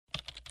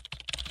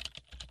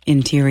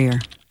Interior.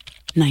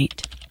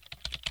 Night.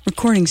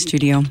 Recording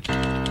studio.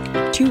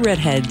 Two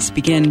redheads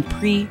begin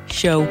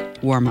pre-show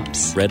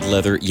warm-ups. Red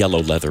leather,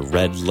 yellow leather,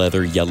 red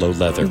leather, yellow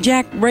leather.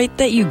 Jack, write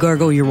that you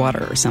gargle your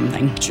water or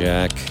something.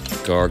 Jack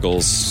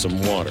gargles some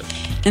water.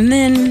 And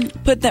then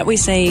put that we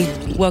say,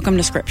 welcome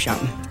to Script Shop.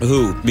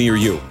 Who, me or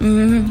you?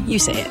 You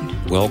say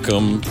it.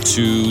 Welcome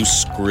to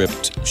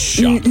Script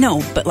Shop.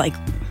 No, but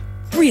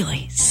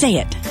really, say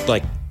it.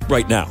 Like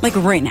right now. Like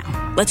right now.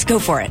 Let's go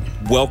for it.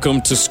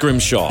 Welcome to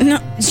Scrimshaw. No,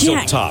 Silk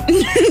Jack. Top.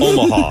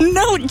 Omaha.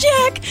 No,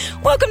 Jack.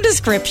 Welcome to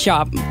Script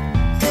Shop.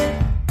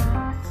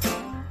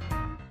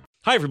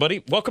 Hi,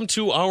 everybody. Welcome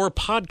to our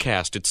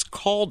podcast. It's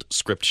called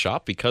Script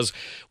Shop because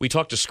we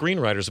talk to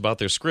screenwriters about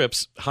their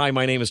scripts. Hi,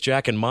 my name is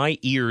Jack, and my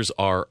ears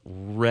are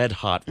red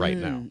hot right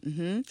now.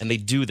 Mm-hmm. And they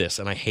do this,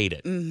 and I hate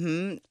it.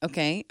 Mm-hmm.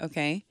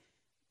 Okay.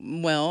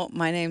 Well,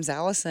 my name's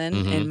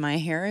Allison, and my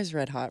hair is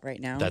red hot right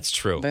now. That's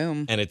true.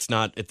 Boom. And it's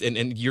not,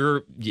 and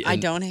you're... I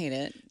don't hate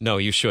it. No,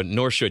 you shouldn't,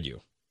 nor should you.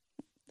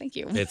 Thank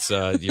you. It's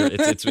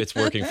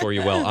working for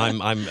you well.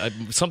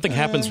 Something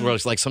happens where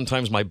it's like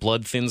sometimes my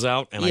blood thins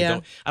out, and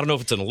I don't know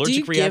if it's an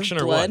allergic reaction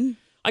or what.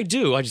 I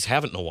do. I just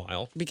haven't in a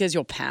while. Because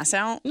you'll pass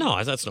out?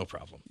 No, that's no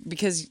problem.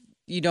 Because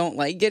you don't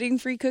like getting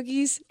free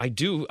cookies? I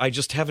do. I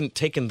just haven't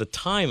taken the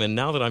time, and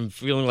now that I'm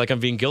feeling like I'm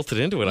being guilted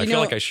into it, I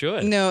feel like I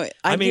should. No,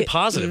 I'm A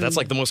positive. That's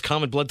like the most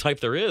common blood type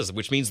there is,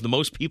 which means the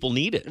most people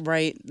need it.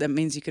 Right. That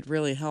means you could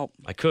really help.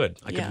 I could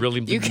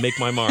really make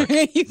my mark.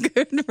 You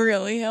could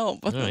really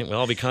help. All right. Well,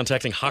 I'll be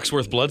contacting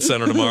Hawksworth Blood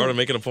Center tomorrow to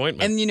make an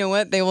appointment. And you know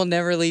what? They will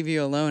never leave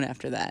you alone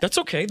after that. That's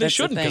okay. They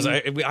shouldn't, because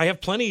I have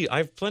plenty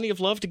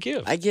of love to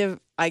give. I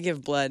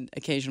give blood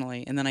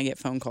occasionally, and then I get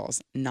phone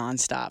calls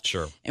nonstop.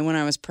 Sure. And when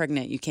I was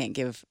pregnant, you can't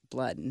give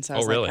blood. And so I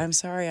was really? I'm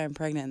sorry, I'm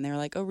pregnant. And they were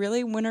like, oh,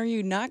 really? When are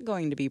you not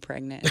going to be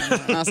pregnant?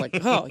 And I was like,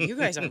 oh, you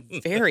guys are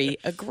very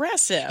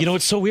aggressive. You know,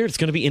 it's so weird. It's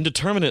going to be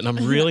indeterminate, and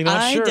I'm really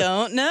not sure. I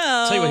don't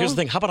know. Tell you what, here's the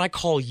thing. How about I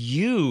call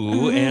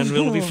you, and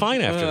it'll be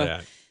fine after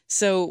that.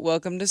 So,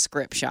 welcome to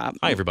Script Shop.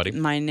 Hi, everybody.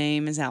 My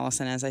name is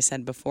Allison, as I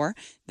said before.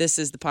 This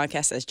is the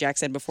podcast, as Jack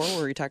said before,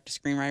 where we talk to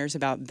screenwriters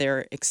about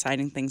their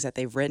exciting things that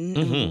they've written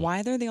and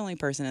why they're the only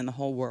person in the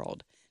whole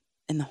world,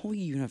 in the whole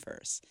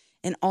universe,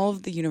 and all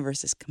of the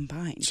universes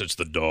combined. Since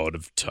the dawn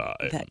of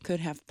time. That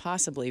could have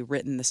possibly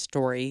written the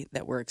story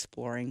that we're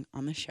exploring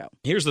on the show.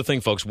 Here's the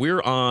thing, folks.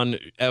 We're on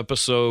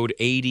episode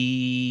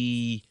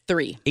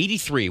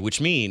 83,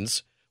 which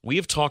means we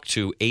have talked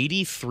to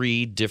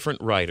 83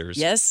 different writers.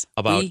 Yes,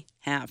 about we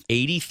have.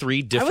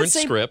 83 different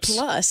scripts.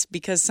 Plus,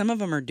 because some of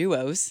them are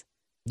duos.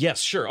 Yes,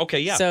 sure.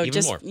 Okay, yeah, so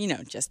even more.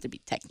 Just to be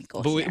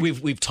technical. But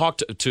we've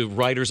talked to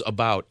writers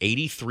about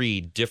 83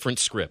 different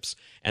scripts,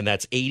 and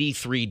that's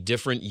 83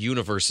 different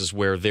universes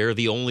where they're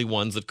the only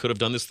ones that could have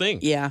done this thing.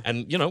 Yeah.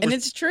 And, and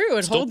it's true.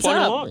 It holds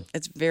up. Along.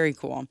 It's very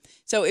cool.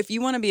 So if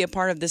you want to be a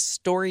part of this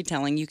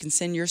storytelling, you can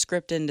send your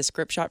script into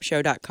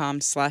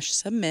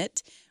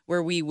scriptshopshow.com/submit,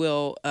 where we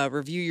will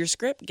review your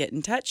script, get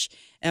in touch.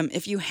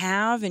 If you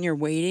have and you're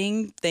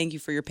waiting, thank you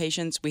for your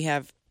patience. We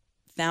have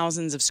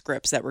thousands of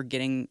scripts that we're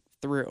getting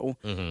through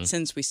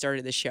since we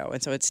started the show,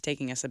 and so it's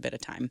taking us a bit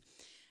of time.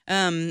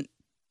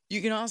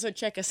 You can also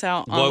check us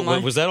out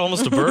online. Was that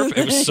almost a burp?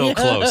 It was so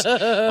close.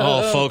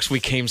 Oh, folks, we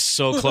came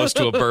so close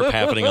to a burp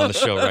happening on the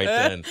show right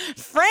then.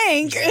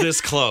 Frank!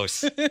 This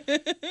close.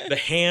 The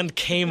hand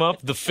came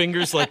up, the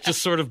fingers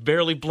just sort of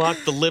barely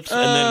blocked the lips, and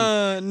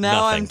then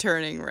now nothing. I'm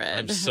turning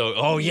red.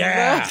 Oh,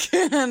 yeah!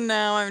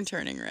 Now I'm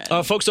turning red.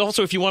 Folks,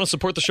 also, if you want to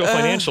support the show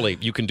financially,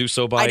 you can do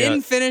so by... I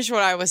didn't finish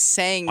what I was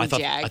saying, I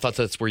Jack. thought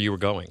that's where you were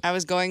going. I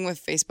was going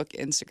with Facebook,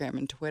 Instagram,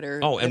 and Twitter.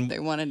 Oh, and if they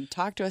wanted to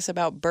talk to us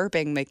about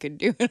burping, they could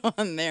do it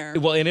on there.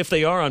 Well, and if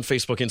they are on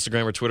Facebook,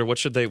 Instagram, or Twitter, what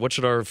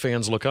should our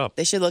fans look up?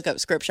 They should look up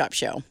Script Shop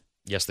Show.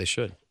 Yes, they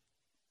should.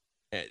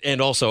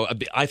 And also,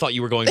 I thought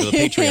you were going to the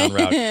Patreon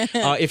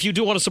route. If you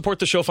do want to support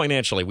the show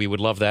financially, we would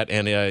love that.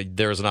 And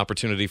there is an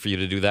opportunity for you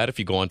to do that if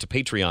you go on to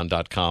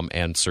patreon.com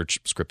and search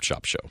Script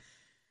Shop Show.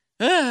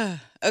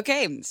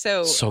 Okay,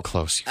 so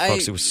close,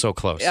 folks. It was so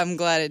close. I'm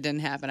glad it didn't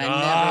happen. I never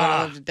would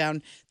have lived it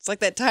down. It's like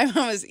that time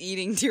I was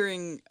eating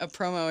during a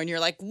promo, and you're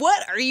like,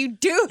 "What are you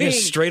doing?" Yeah,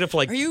 straight up,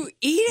 are you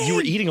eating? You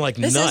were eating like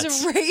this nuts. This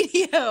is a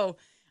radio,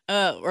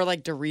 or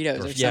like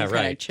Doritos or some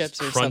kind of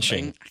chips or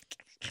crunching.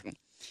 Something.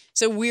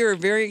 So we are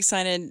very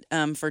excited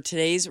for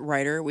today's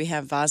writer. We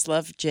have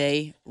Vaslav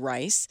J.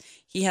 Rice.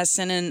 He has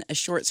sent in a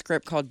short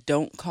script called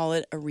 "Don't Call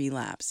It a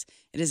Relapse."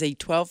 It is a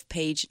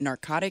 12-page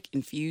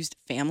narcotic-infused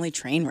family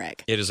train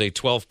wreck. It is a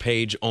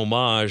 12-page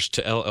homage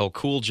to LL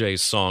Cool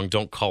J's song,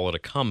 Don't Call It a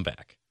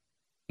Comeback.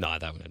 No,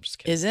 that one I'm just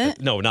kidding. Is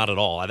it? No, not at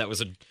all. That was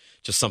a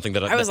just something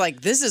that I was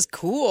like, this is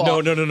cool.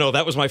 No.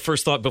 That was my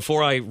first thought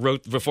before I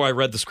read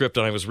the script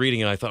and I was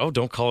reading, and I thought, oh,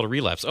 don't call it a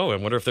relapse. Oh, I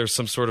wonder if there's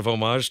some sort of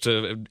homage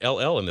to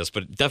LL in this,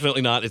 but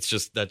definitely not. It's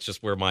just that's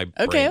just where my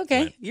brain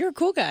went. You're a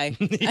cool guy.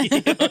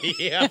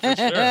 Yeah, for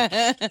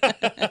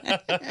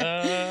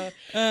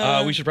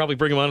sure. We should probably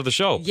bring him onto the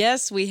show.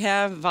 Yes, we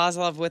have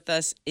Vaslav with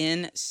us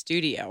in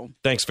studio.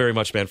 Thanks very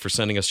much, man, for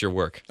sending us your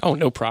work. Oh,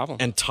 no problem.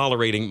 And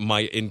tolerating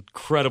my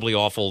incredibly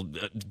awful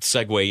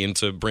segue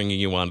into bringing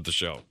you onto the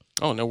show.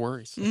 Oh, no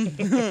worries.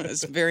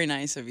 It's very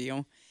nice of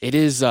you. It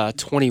is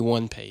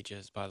 21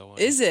 pages, by the way.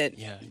 Is it?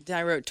 Yeah.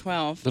 I wrote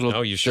 12.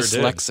 Little you sure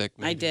dyslexic. did.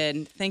 Maybe. I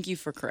did. Thank you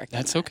for correcting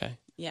That's that. okay.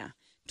 Yeah.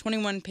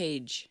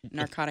 21-page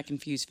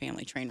narcotic-infused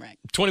family train wreck.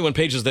 21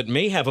 pages that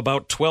may have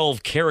about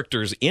 12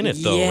 characters in it,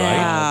 though, right?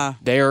 Yeah.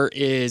 There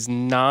is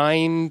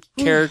 9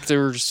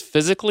 characters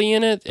physically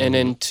in it, and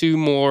then 2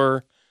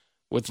 more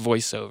with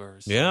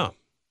voiceovers. Yeah.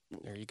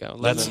 There you go.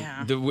 That's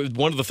 11.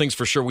 one of the things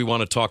for sure we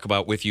want to talk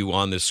about with you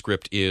on this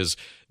script is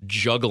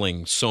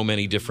juggling so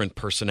many different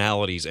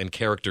personalities and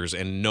characters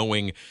and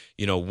knowing,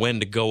 when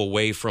to go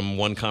away from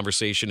one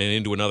conversation and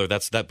into another.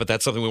 But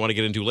that's something we want to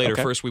get into later.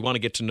 Okay. First, we want to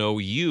get to know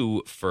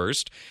you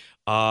first.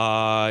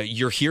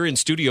 You're here in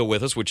studio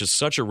with us, which is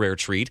such a rare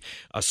treat,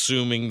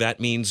 assuming that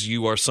means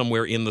you are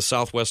somewhere in the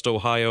Southwest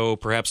Ohio,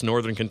 perhaps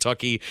Northern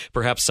Kentucky,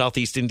 perhaps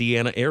Southeast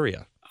Indiana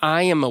area.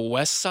 I am a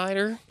West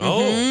Sider.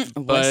 Oh,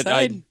 But West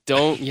Side. I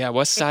don't,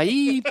 West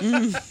Side.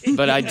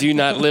 But I do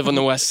not live on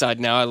the West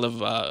Side now. I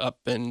live up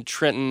in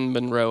Trenton,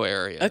 Monroe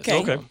area.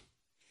 Okay.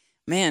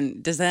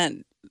 Man, does that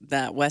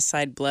West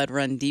Side blood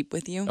run deep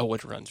with you? Oh,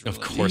 it runs really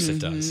of course it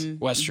does. deep.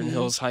 Western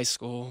Hills High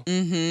School.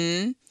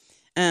 Let's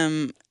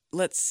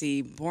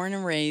see. Born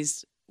and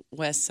raised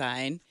West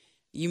Side.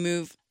 You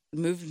moved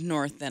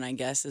north then, I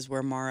guess, is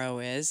where Morrow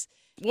is.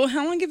 Well,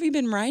 how long have you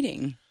been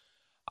writing?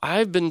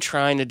 I've been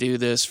trying to do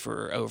this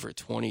for over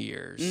 20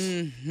 years.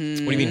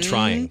 Mm-hmm. What do you mean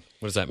trying?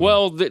 What does that mean?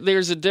 Well,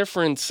 there's a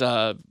difference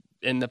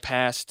in the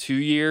past 2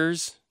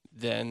 years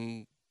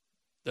than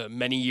the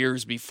many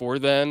years before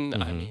then.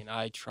 I mean,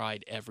 I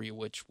tried every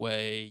which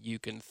way you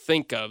can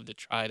think of to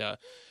try to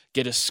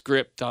get a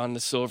script on the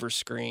silver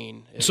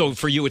screen. So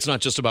for you, it's not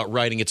just about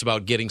writing; it's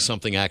about getting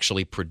something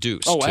actually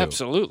produced. Oh, too.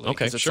 absolutely.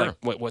 Okay, 'Cause it's sure.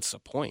 like, what's the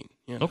point?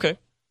 Okay.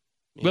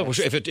 Yeah, Well,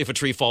 if a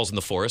tree falls in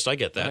the forest, I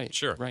get that. right,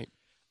 Sure. Right.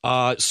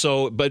 But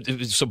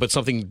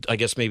something, I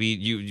guess maybe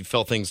you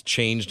felt things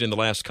changed in the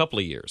last couple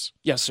of years.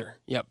 Yes, sir.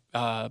 Yep.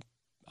 I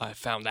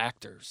found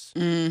actors.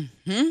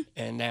 Mm-hmm.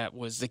 And that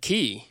was the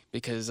key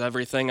because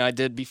everything I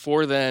did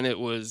before then, it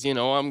was, I'm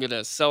going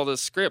to sell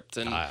this script.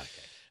 And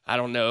I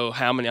don't know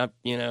how many,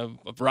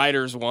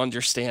 writers will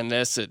understand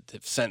this. They've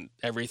sent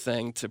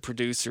everything to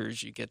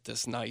producers. You get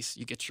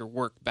you get your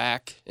work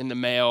back in the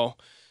mail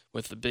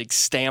with a big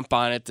stamp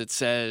on it that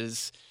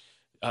says,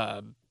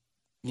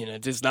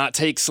 does not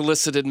take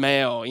solicited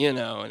mail,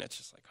 and it's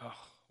just like, oh,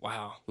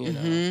 wow,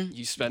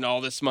 you spend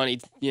all this money,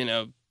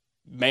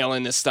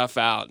 mailing this stuff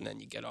out, and then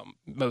you get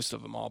most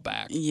of them all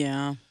back.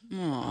 Yeah.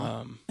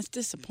 That's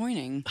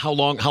disappointing. How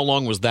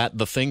long was that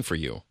the thing for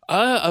you?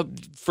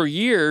 For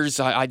years,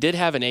 I did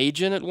have an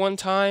agent at one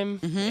time,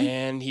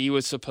 and he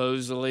was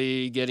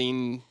supposedly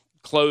getting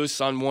close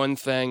on one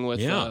thing with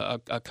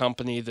a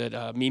company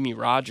that Mimi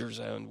Rogers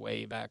owned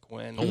way back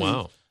when. Oh,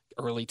 wow.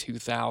 Early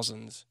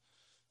 2000s.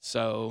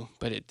 So,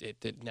 but it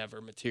did never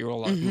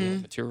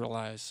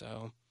materialize.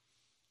 So,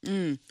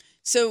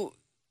 So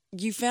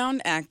you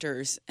found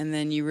actors, and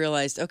then you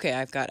realized, okay,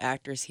 I've got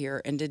actors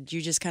here. And did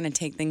you just kind of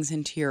take things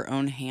into your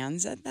own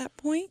hands at that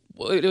point?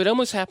 well, it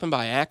almost happened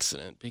by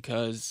accident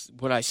because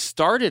what I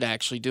started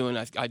actually doing,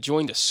 I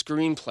joined a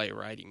screenplay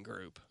writing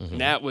group, and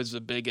that was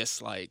the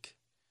biggest, like,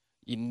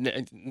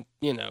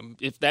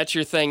 if that's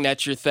your thing,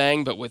 that's your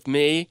thing. But with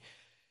me,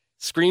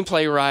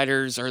 screenplay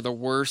writers are the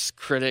worst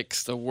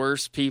critics, the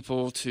worst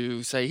people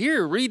to say,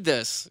 here, read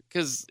this,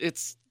 because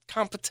it's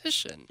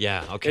competition.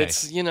 Yeah, okay.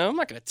 It's, I'm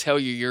not going to tell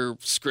you your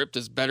script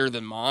is better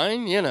than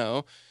mine,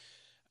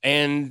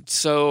 And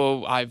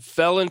so I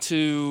fell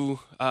into,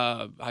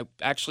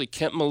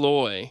 Kent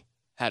Malloy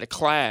had a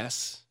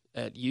class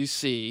at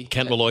UC.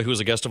 Kent Malloy, who was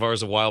a guest of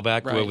ours a while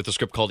back Right. with a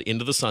script called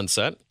Into the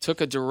Sunset.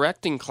 Took a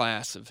directing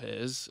class of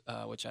his,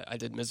 which I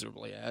did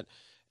miserably at.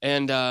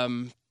 And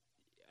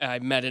I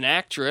met an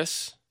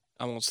actress.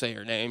 I won't say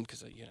her name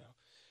because,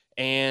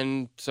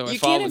 And so I You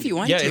followed. can if you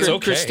want Yeah, to. it's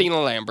okay. Christina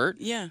Lambert.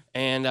 Yeah.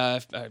 And I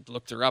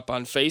looked her up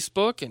on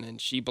Facebook, and then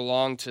she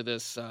belonged to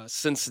this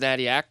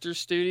Cincinnati Actors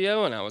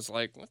Studio, and I was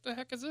like, what the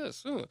heck is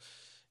this?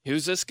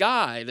 Who's this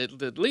guy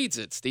that leads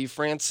it? Steve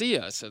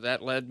Francia. So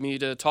that led me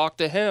to talk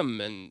to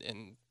him, and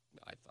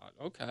I thought,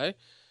 okay,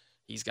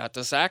 he's got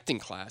this acting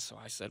class. So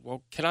I said,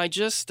 well, can I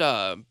just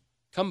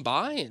come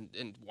by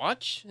and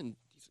watch? And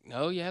he's like,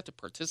 no, you have to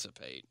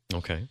participate.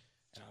 Okay.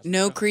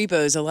 No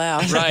creepos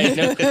allowed. Right.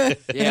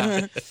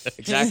 Yeah,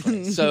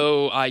 exactly.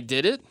 So I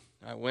did it.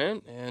 I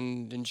went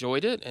and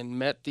enjoyed it and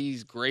met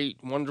these great,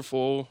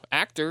 wonderful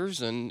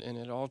actors, and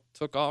it all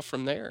took off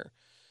from there.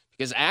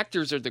 Because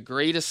actors are the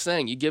greatest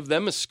thing. You give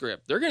them a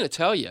script, they're going to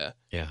tell you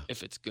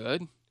if it's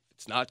good, if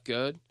it's not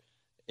good.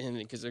 and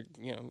because if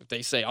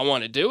they say I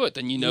want to do it,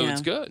 then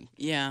it's good.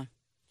 Yeah.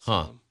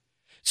 Huh.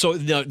 So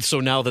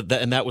now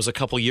that was a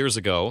couple years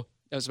ago.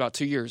 That was about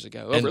 2 years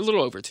ago, a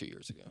little over 2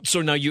 years ago.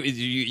 So now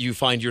you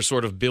find you're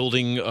sort of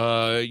building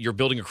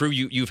a crew.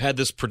 You've had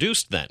this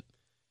produced then.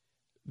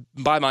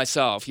 By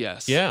myself,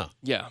 yes. Yeah.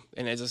 Yeah.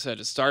 And as I said,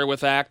 it started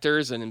with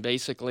actors, and then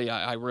basically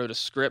I wrote a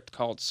script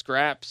called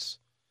Scraps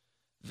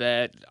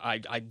that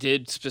I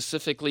did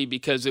specifically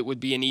because it would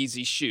be an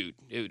easy shoot.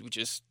 It would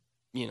just,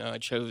 I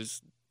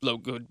chose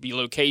would be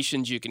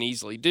locations you can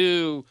easily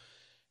do.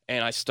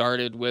 And I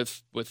started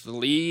with the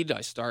lead.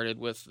 I started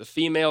with the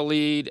female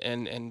lead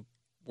and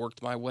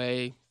worked my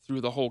way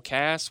through the whole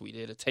cast. We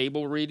did a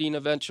table reading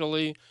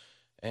eventually.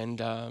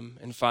 And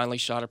finally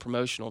shot a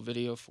promotional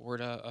video for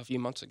it a few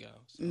months ago.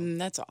 So.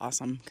 That's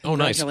awesome. Oh,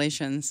 nice.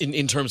 Congratulations.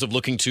 In terms of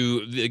looking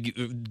to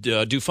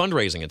do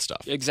fundraising and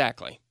stuff.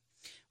 Exactly.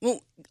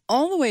 Well,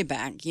 all the way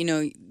back,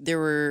 there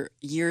were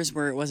years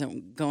where it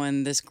wasn't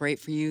going this great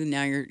for you.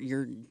 Now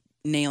you're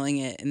nailing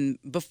it. And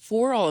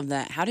before all of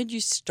that, how did you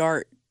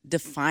start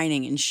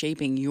defining and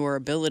shaping your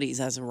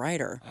abilities as a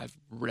writer? I've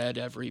read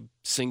every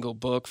single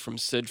book from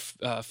Sid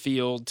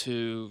Field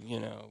to,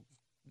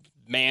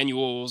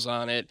 manuals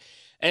on it.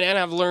 And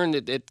I've learned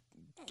that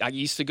I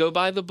used to go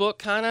by the book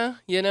kind of,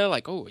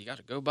 like, oh, you got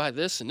to go by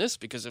this and this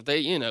because if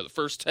they, the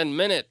first 10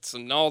 minutes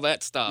and all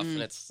that stuff.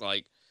 And it's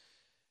like,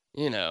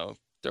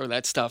 throw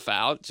that stuff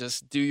out.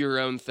 Just do your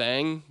own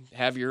thing.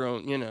 Have your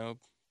own,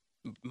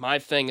 my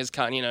thing is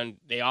kind of,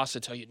 they also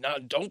tell you, no,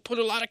 don't put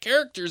a lot of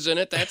characters in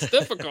it. That's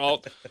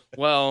difficult.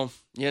 Well,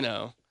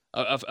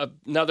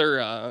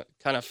 another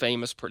kind of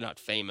famous, not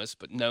famous,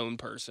 but known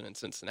person in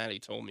Cincinnati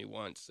told me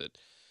once that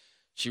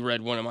she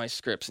read one of my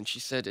scripts and she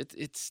said,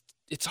 it's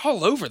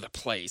all over the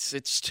place.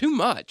 It's too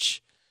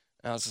much.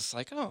 And I was just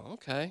like, oh,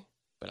 okay.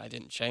 But I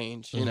didn't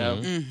change,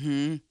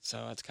 Mm-hmm.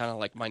 So that's kind of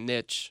like my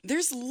niche.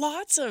 There's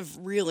lots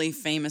of really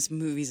famous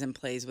movies and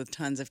plays with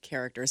tons of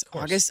characters.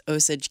 August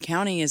Osage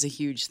County is a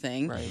huge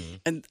thing. Right.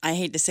 And I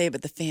hate to say it,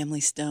 but The Family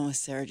Stone with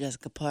Sarah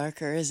Jessica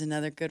Parker is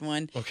another good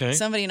one. Okay.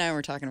 Somebody and I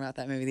were talking about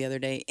that movie the other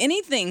day.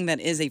 Anything that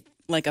is a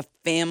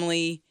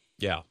family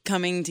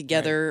coming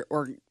together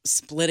or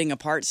splitting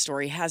apart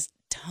story has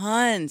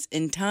tons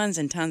and tons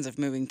and tons of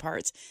moving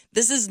parts.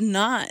 This is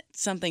not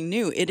something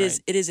new. It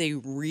is a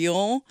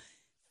real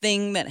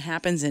thing that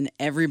happens in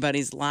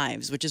everybody's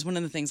lives, which is one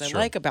of the things I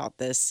like about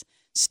this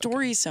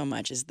story so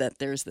much is that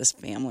there's this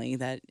family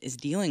that is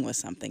dealing with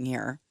something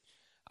here.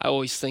 I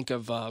always think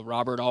of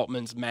Robert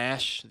Altman's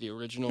MASH, the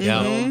original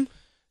film.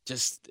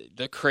 Just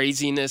the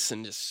craziness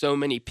and just so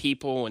many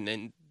people and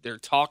then they're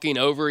talking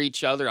over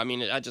each other. I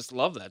mean, I just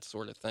love that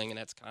sort of thing, and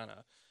that's kind of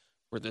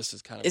where this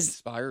is kind of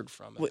inspired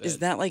from. Is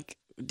that like?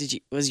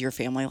 Was your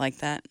family like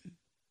that?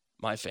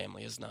 My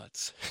family is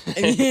nuts.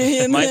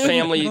 My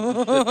family,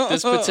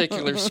 this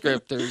particular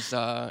script, there's,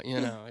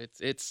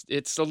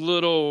 it's a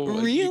little.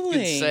 Really? You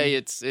could say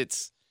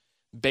it's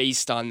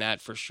based on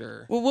that for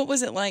sure. Well, what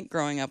was it like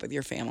growing up with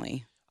your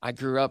family? I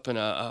grew up in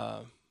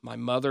my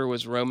mother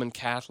was Roman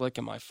Catholic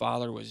and my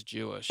father was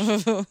Jewish.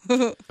 Okay.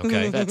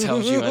 That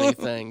tells you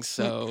anything.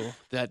 So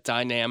that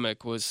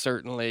dynamic was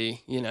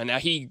certainly, now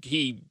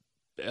he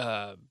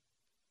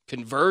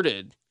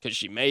converted because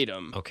she made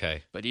him.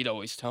 Okay. But he'd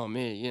always tell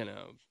me,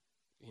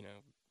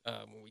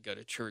 when we go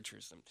to church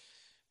or some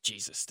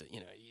Jesus,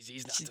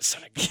 he's not the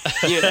son of God.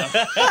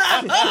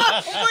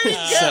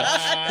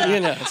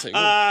 It's like,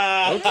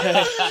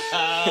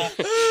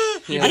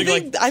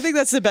 I think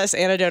that's the best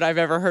anecdote I've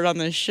ever heard on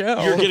this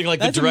show. You're getting like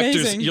that's the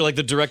director's. amazing. You're like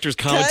the director's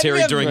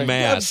commentary during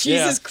Mass.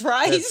 Jesus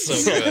Christ!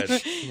 That's so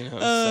good.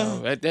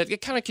 So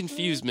that kind of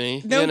confused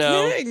me. No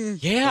kidding.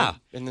 Yeah,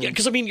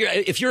 because I mean,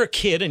 if you're a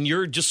kid and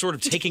you're just sort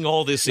of taking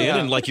all this in,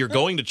 and like you're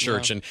going to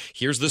church, and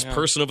here's this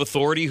person of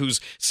authority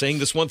who's saying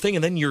this one thing,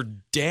 and then your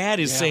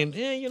dad is saying,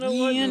 you know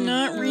what? Yeah,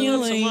 not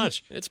really. Not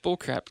so much. It's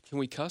bullcrap. Can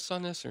we cuss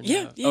on this or no?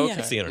 Yeah. Okay.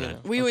 It's the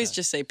internet. We always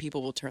just say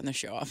people will turn the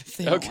show off if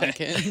they don't like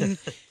it.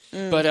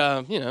 But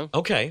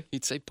okay,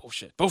 he'd say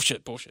bullshit.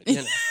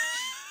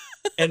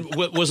 And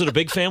was it a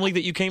big family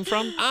that you came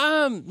from?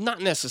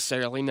 Not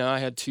necessarily. No, I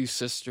had 2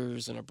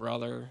 sisters and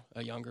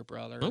a younger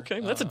brother.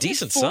 Okay, that's a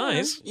decent 4.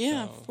 size.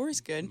 Yeah, So 4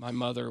 is good. My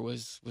mother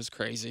was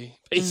crazy,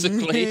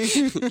 basically.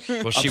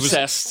 Well, she was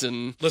obsessed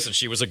and listen.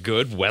 She was a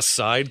good West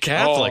Side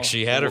Catholic. Oh,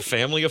 She had her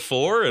family of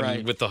 4,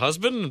 and with the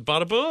husband,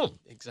 bada boom.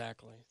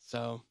 exactly.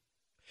 So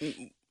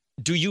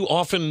Do you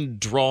often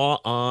draw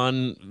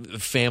on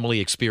family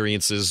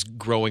experiences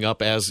growing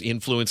up as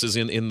influences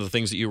in the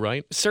things that you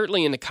write?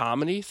 certainly in the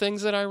comedy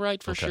things that I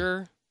write for Okay.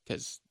 sure,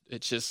 because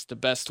it's just the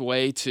best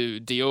way to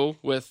deal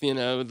with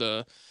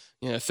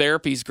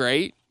therapy's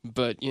great,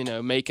 but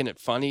making it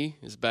funny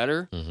is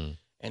better. Mm-hmm.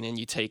 And then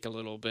you take a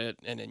little bit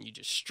and then you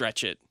just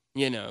stretch it,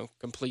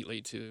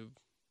 completely to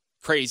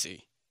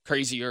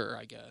crazier,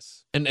 I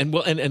guess. And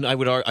I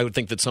would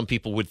think that some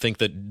people would think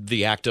that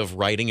the act of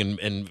writing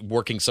and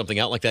working something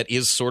out like that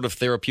is sort of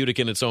therapeutic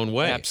in its own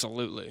way.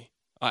 Absolutely.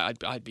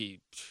 I'd be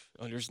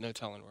Oh, there's no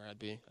telling where I'd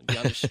be. I'd be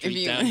on the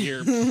street down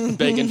here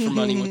begging for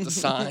money with the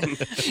sign.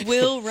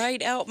 Will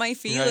write out my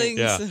feelings.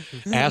 Yeah.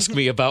 Ask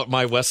me about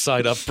my West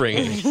Side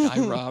upbringing.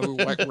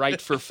 I write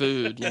for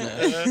food, you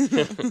know.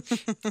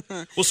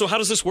 Well, so how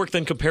does this work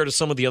then compare to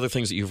some of the other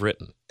things that you've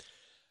written?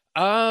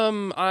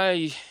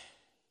 I've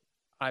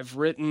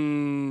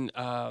written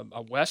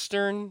a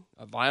Western,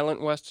 a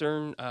violent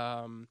Western,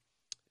 a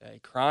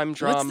crime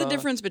drama. What's the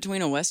difference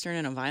between a Western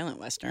and a violent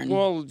Western?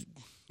 Well,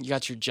 you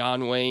got your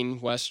John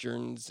Wayne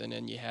Westerns, and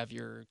then you have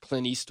your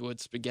Clint Eastwood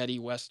spaghetti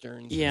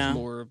Westerns. Yeah. It's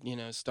more,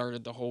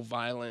 started the whole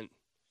violent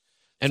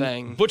And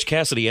thing. Butch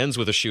Cassidy ends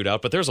with a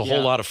shootout, but there's a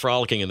whole lot of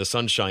frolicking in the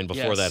sunshine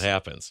before that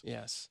happens.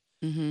 Yes.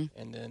 Mm-hmm.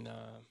 And then,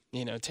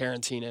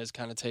 Tarantino has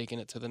kind of taken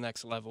it to the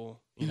next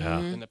level,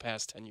 Mm-hmm. in the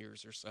past 10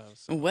 years or so.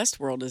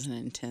 Westworld is an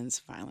intense,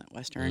 violent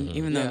Western,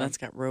 even though that's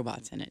got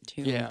robots in it,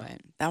 too. Yeah.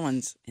 But that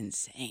one's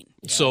insane.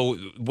 Yeah. So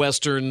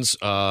Westerns,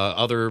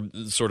 other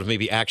sort of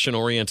maybe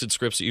action-oriented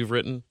scripts that you've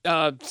written?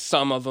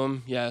 Some of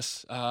them,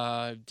 yes.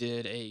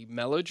 Did a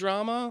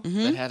melodrama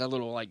that had a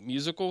little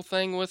musical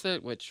thing with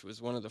it, which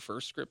was one of the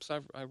first scripts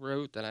I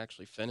wrote that I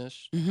actually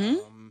finished.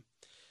 Mm-hmm.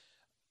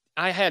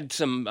 I had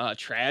some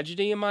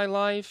tragedy in my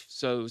life,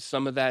 so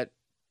some of that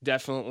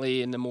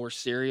definitely in the more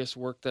serious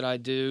work that I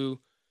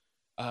do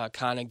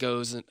kind of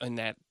goes in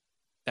that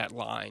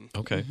line.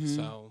 Okay.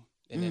 So,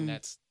 and then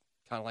that's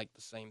kind of like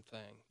the same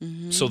thing.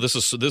 Mm-hmm. So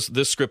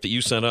this script that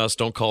you sent us,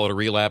 Don't Call It a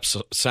Relapse,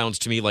 sounds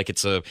to me like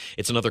it's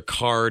another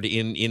card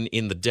in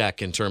the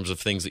deck in terms of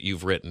things that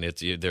you've written.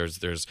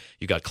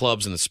 You got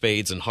clubs and the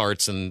spades and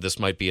hearts, and this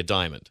might be a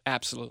diamond.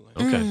 Absolutely.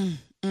 Okay.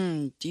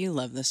 Do you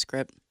love this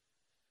script?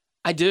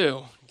 I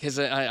do, because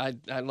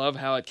I love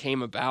how it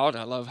came about.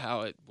 I love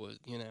how it was,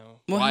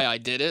 why I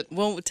did it.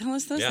 Well, tell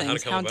us those how'd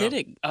things. it come How about? did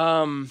it?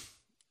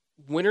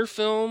 Winter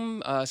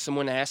Film,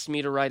 someone asked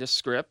me to write a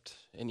script,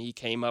 and he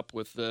came up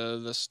with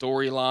the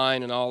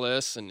storyline and all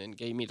this, and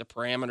gave me the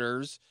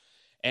parameters,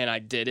 and I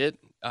did it.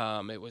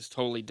 It was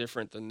totally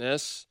different than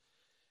this,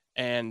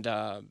 and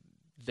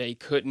they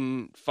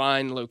couldn't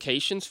find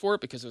locations for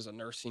it because it was a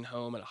nursing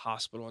home and a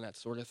hospital and that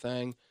sort of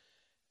thing.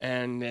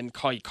 And then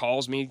he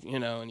calls me,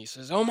 and he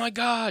says, "Oh my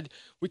God,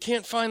 we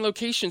can't find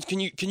locations.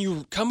 Can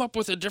you come up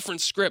with a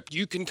different script?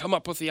 You can come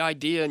up with the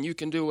idea and you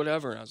can do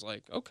whatever." And I was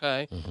like,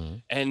 "Okay." Mm-hmm.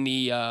 And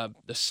the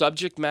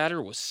subject matter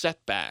was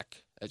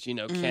setback, as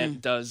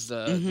Kent does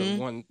the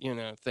one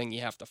thing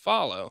you have to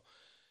follow.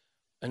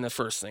 And the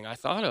first thing I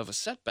thought of a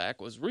setback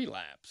was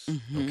relapse.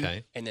 Mm-hmm.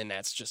 Okay. And then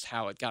that's just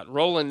how it got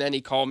rolling. Then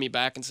he called me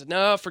back and said,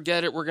 "No,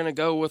 forget it. We're gonna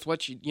go with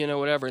what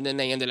whatever." And then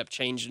they ended up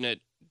changing it.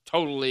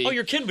 Totally. Oh,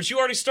 you're kidding, but you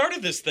already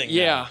started this thing.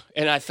 Yeah. Now.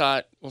 And I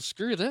thought, well,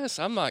 screw this.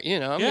 I'm not,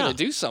 I'm going to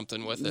do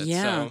something with it.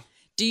 Yeah. So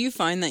Do you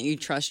find that you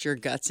trust your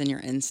guts and your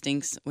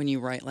instincts when you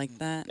write like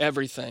that?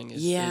 everything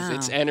is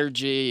it's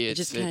energy. It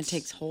just kind of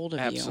takes hold of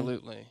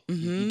absolutely. you.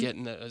 You get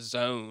in a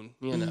zone,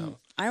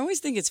 I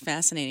always think it's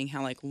fascinating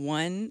how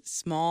one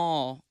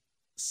small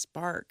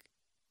spark,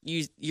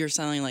 you're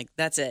suddenly like,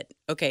 that's it.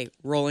 Okay,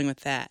 rolling with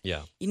that.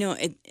 Yeah.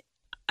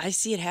 I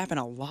see it happen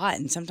a lot,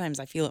 and sometimes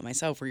I feel it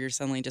myself where you're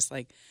suddenly just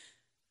like,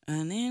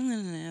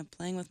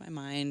 playing with my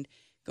mind,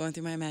 going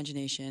through my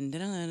imagination,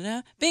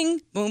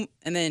 bing, boom,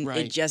 and then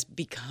it just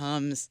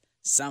becomes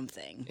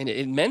something. And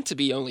it meant to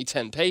be only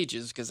 10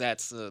 pages because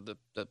that's the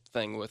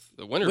thing with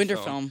the winter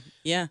film.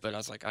 Yeah. But I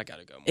was like, I got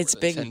to go more It's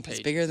than big. 10 pages.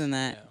 It's bigger than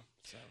that.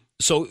 Yeah,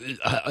 So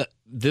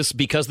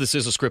because this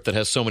is a script that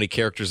has so many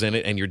characters in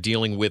it, and you're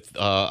dealing with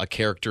a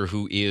character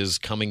who is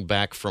coming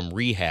back from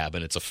rehab,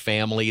 and it's a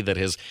family that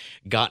has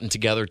gotten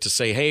together to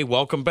say, "Hey,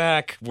 welcome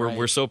back.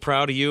 We're so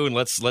proud of you, and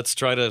let's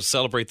try to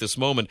celebrate this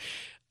moment."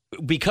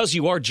 Because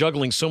you are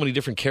juggling so many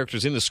different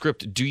characters in the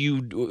script,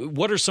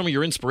 what are some of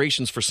your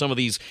inspirations for some of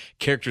these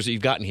characters that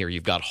you've gotten here?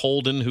 You've got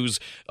Holden, who's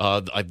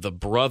the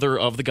brother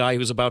of the guy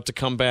who's about to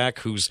come back,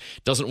 who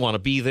doesn't want to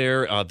be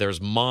there. There's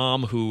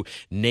Mom, who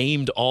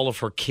named all of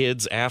her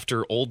kids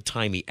after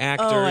old-timey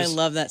actors. Oh, I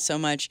love that so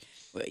much.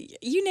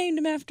 You named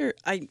them after...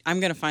 I'm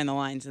going to find the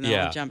lines, and then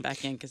I'll jump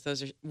back in,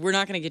 because we're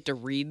not going to get to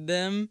read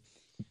them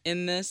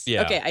in this.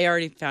 Yeah. Okay, I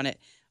already found it.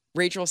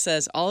 Rachel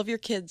says, all of your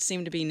kids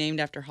seem to be named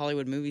after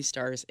Hollywood movie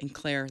stars. And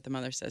Claire, the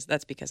mother, says,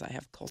 that's because I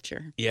have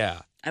culture.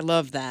 Yeah. I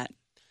love that.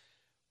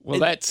 Well,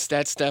 that's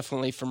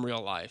definitely from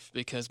real life,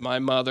 because my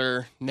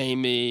mother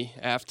named me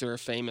after a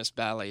famous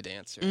ballet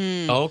dancer.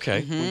 Oh,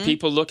 okay. When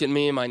people look at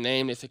me and my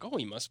name, they think, "Oh,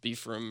 he must be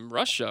from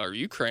Russia or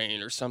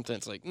Ukraine or something."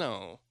 It's like,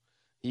 no.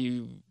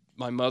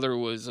 My mother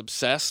was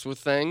obsessed with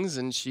things,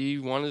 and she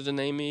wanted to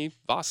name me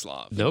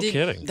Vaslav. No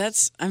kidding.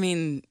 That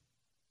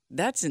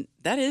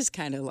is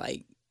kind of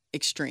like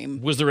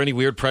extreme. Was there any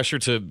weird pressure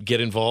to get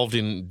involved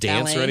in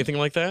dance or Ballet? anything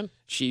like that?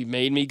 She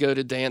made me go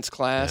to dance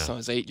class. Yeah. I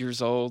was 8 years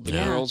old. The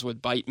Yeah. girls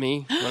would bite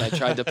me when I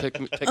tried to pick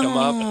them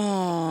up,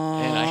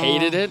 and I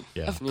hated it.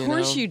 Yeah. Of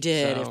course you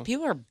did. so- If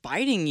people are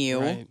biting you,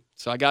 Right.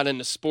 So I got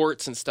into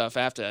sports and stuff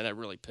after that. That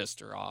really pissed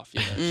her off.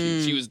 You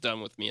know, she was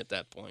done with me at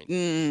that point.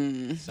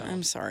 So,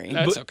 I'm sorry.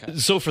 That's okay.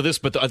 So for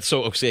this,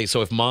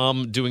 so if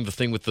Mom doing the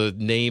thing with the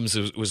names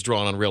was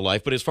drawn on real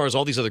life, but as far as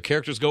all these other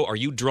characters go, are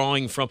you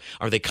drawing from?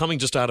 Are they coming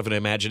just out of an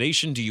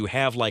imagination? Do you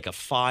have like a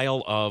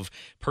file of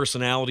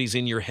personalities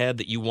in your head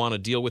that you want to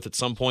deal with at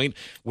some point?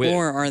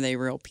 Or are they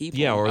real people?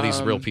 Yeah, or are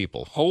these real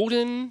people?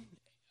 Holden,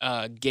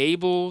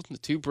 Gable, the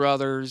two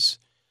brothers,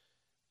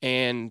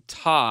 and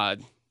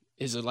Todd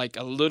is like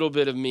a little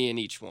bit of me in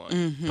each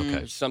one. Okay.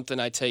 There's something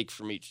I take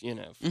from each,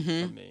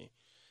 from me.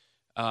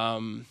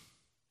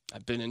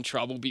 I've been in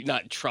trouble,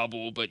 not in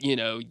trouble, but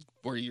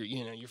where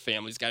your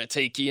family's got to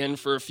take you in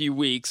for a few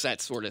weeks, that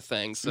sort of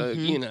thing. So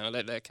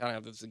that kind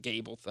of is a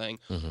Gable thing.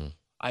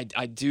 I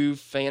do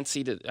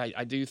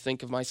I do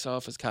think of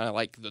myself as kind of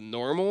like the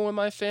normal in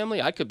my family.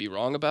 I could be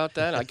wrong about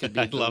that. I could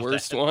be the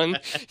worst one.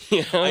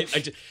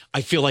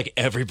 I feel like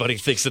everybody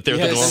thinks that they're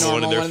the normal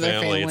one in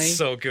their family. It's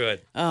so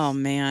good. Oh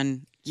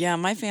man. Yeah,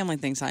 my family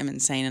thinks I'm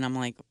insane, and I'm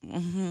like,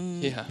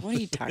 what are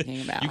you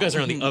talking about? You guys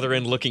are on the other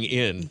end looking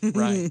in.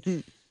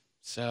 Right.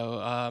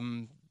 So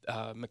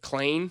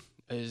McLean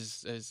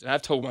is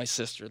I've told my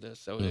sister this,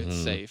 so it's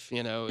safe.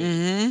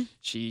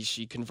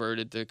 She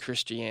converted to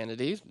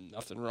Christianity.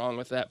 Nothing wrong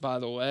with that, by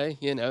the way.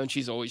 And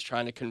she's always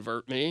trying to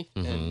convert me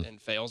and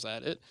fails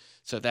at it.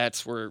 So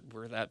that's where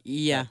that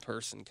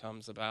person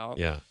comes about.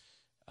 Yeah.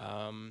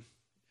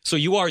 So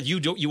you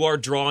are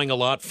drawing a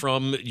lot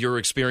from your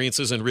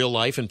experiences in real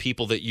life and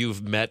people that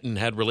you've met and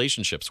had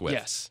relationships with.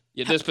 Yes.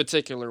 Yeah, this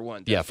particular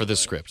one. Definitely. Yeah, for this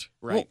script.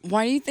 Right. Well,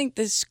 why do you think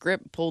this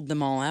script pulled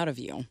them all out of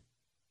you?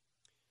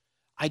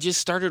 I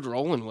just started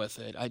rolling with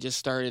it. I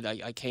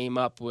came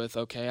up with,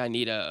 okay, I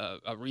need a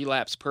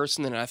relapse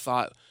person, and I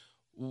thought,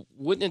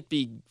 wouldn't it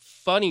be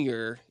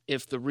funnier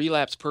if the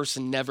relapse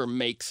person never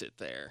makes it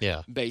there?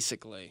 Yeah.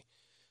 Basically.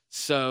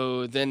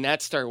 So then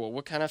that started, well,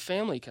 what kind of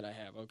family could I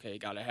have? Okay,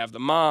 got to have the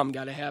mom,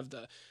 got to have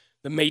the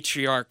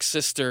matriarch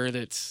sister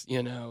that's,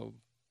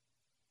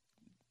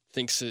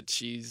 thinks that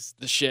she's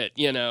the shit,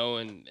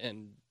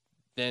 and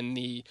then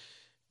the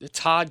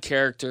Todd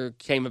character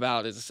came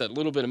about, as I said, a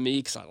little bit of me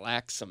because I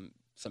lack some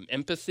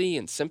empathy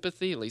and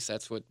sympathy. At least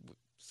that's what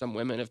some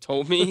women have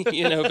told me,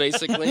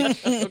 basically.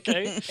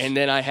 Okay. And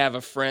then I have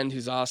a friend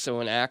who's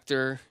also an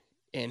actor,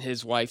 and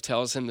his wife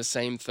tells him the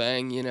same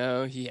thing,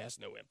 he has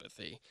no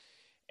empathy.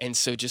 And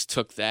so just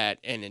took that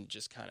and then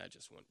just kind of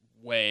just went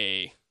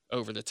way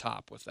over the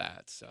top with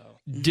that. So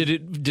did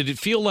it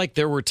feel like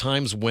there were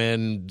times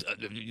when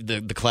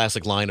the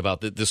classic line about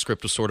the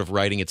script was sort of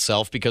writing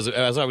itself? Because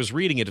as I was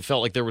reading it, it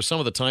felt like there were some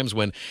of the times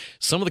when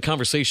some of the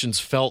conversations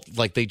felt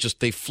like they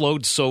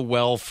flowed so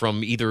well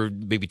from either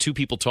maybe two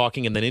people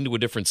talking and then into a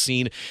different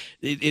scene.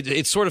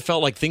 It sort of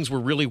felt like things were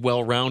really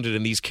well rounded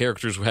and these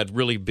characters had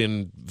really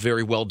been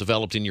very well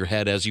developed in your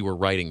head as you were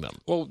writing them.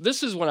 Well,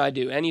 this is what I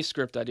do. Any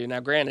script I do. Now,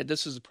 granted,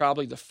 this is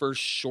probably the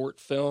first short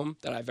film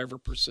that I've ever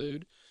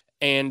pursued.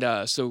 And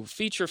so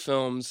feature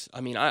films,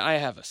 I mean, I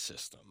have a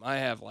system. I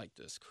have like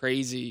this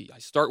crazy, I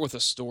start with a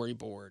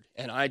storyboard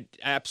and I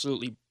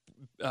absolutely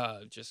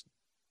just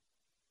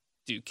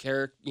do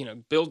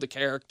build the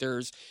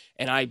characters,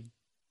 and I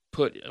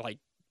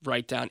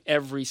write down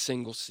every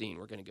single scene.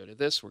 We're going to go to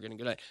this, we're going to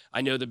go to that.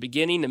 I know the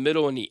beginning, the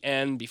middle, and the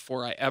end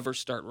before I ever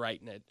start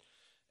writing it.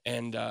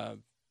 And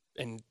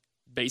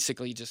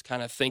basically just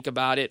kind of think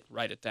about it,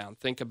 write it down,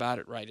 think about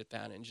it, write it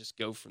down, and just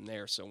go from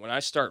there. So when I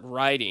start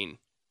writing,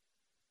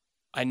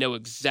 I know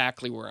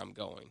exactly where I'm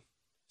going.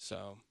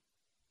 So,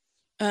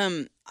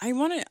 I'm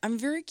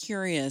very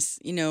curious.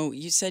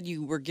 You said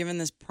you were given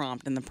this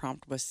prompt and the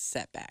prompt was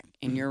setback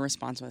and your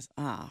response was,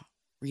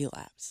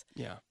 relapse.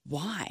 Yeah.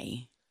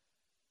 Why?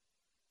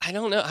 I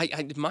don't know.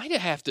 It might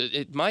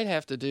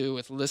have to do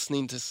with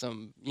listening to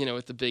some,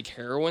 with the big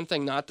heroin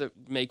thing, not to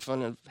make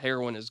fun of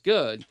heroin is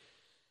good,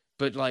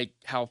 but like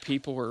how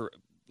people were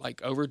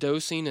like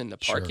overdosing in the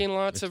parking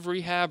lots of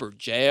rehab or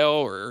jail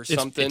or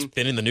something. It's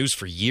been in the news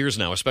for years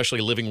now, especially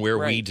living where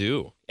we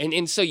do.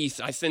 And so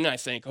I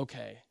think,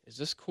 okay, is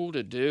this cool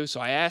to do? So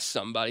I asked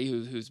somebody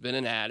who's been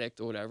an addict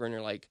or whatever, and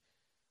they're like,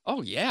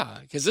 oh yeah,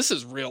 because this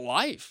is real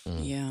life.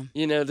 Yeah.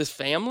 This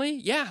family,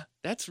 yeah,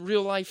 that's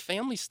real life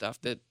family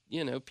stuff that,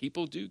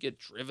 people do get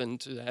driven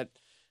to that,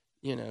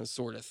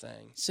 sort of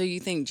thing. So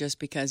you think just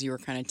because you were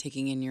kind of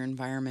taking in your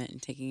environment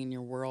and taking in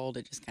your world,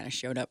 it just kind of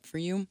showed up for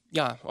you?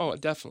 Yeah. Oh,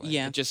 definitely.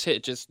 Yeah. It just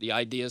hit. Just the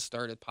ideas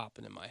started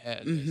popping in my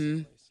head.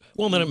 Basically. So.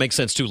 Well, and then it makes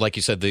sense, too, like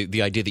you said,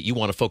 the idea that you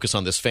want to focus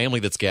on this family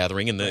that's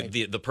gathering and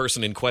the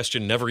person in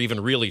question never even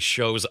really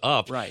shows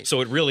up. Right.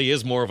 So it really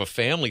is more of a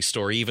family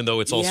story, even though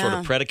it's all sort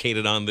of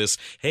predicated on this,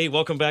 hey,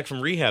 welcome back from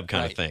rehab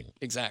kind of thing.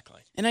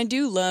 Exactly. And I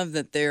do love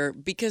that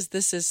because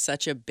this is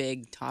such a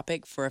big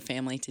topic for a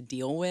family to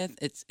deal with.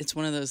 It's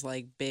one of those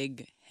like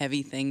big,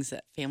 heavy things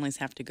that families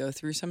have to go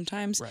through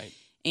sometimes. Right.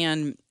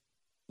 And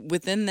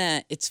within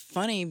that, it's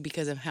funny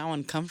because of how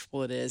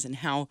uncomfortable it is and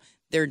how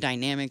their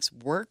dynamics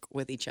work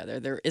with each other.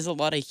 There is a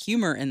lot of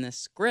humor in this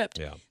script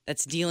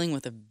that's dealing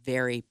with a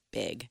very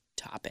big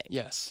topic.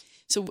 Yes.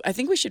 So I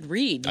think we should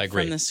read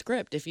from the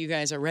script if you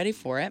guys are ready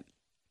for it.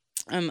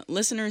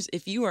 Listeners,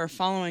 if you are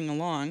following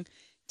along,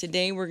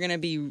 today we're going to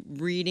be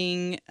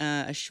reading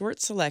a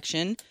short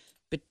selection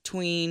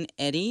between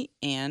Eddie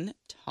and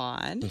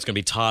Todd. It's going to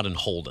be Todd and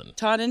Holden.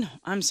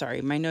 I'm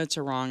sorry, my notes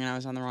are wrong and I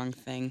was on the wrong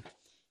thing.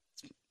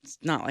 It's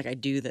not like I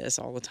do this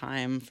all the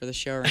time for the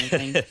show or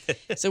anything.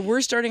 So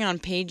we're starting on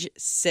page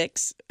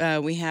 6.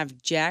 We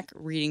have Jack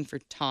reading for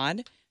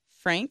Todd,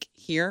 Frank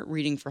here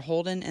reading for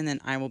Holden, and then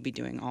I will be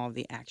doing all of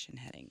the action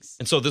headings.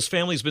 And so this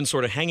family's been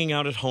sort of hanging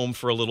out at home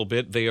for a little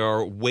bit. They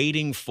are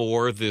waiting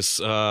for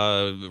this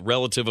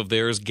relative of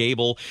theirs,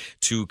 Gable,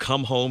 to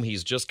come home.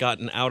 He's just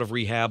gotten out of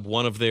rehab.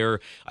 One of their,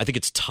 I think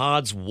it's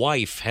Todd's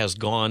wife, has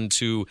gone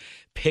to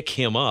pick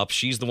him up.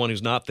 She's the one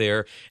who's not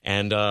there.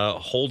 And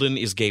Holden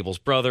is Gable's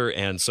brother.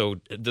 And so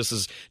this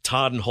is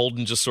Todd and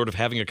Holden just sort of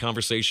having a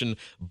conversation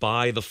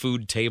by the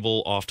food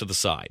table off to the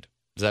side.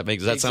 Does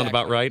that sound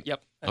about right?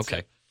 Yep. Okay.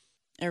 It.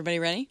 Everybody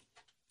ready?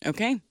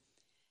 Okay.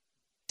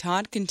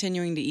 Todd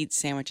continuing to eat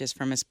sandwiches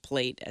from his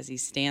plate as he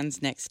stands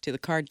next to the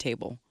card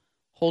table.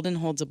 Holden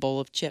holds a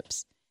bowl of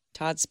chips.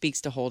 Todd speaks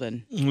to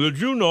Holden. Did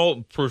you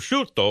know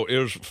prosciutto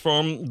is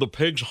from the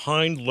pig's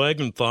hind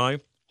leg and thigh?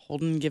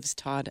 Holden gives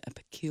Todd a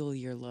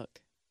peculiar look.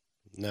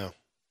 No,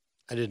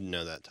 I didn't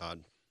know that,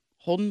 Todd.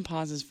 Holden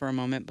pauses for a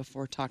moment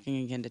before talking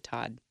again to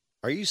Todd.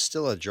 Are you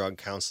still a drug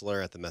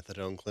counselor at the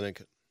methadone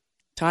clinic?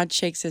 Todd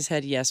shakes his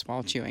head yes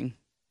while chewing.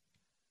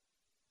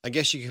 I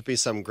guess you could be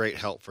some great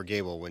help for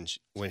Gable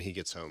when he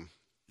gets home.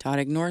 Todd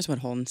ignores what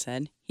Holden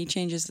said. He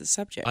changes the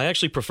subject. I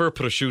actually prefer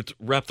prosciutto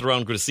wrapped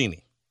around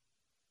grissini.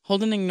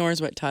 Holden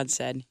ignores what Todd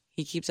said.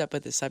 He keeps up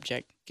with the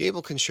subject.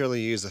 Gable can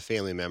surely use a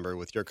family member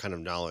with your kind of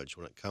knowledge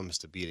when it comes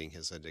to beating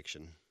his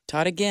addiction.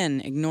 Todd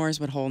again ignores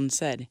what Holden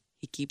said.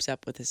 He keeps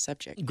up with his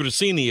subject.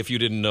 Grissini, if you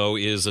didn't know,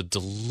 is a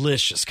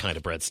delicious kind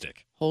of breadstick.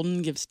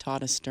 Holden gives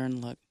Todd a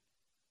stern look.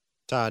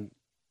 Todd,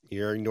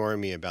 you're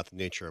ignoring me about the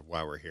nature of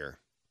why we're here.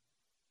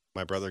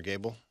 My brother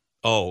Gable?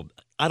 Oh,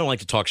 I don't like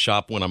to talk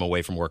shop when I'm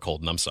away from work,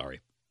 Holden. I'm sorry.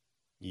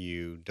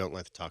 You don't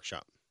like to talk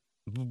shop.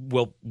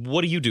 Well,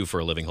 what do you do for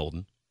a living,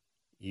 Holden?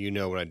 You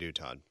know what I do,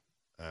 Todd.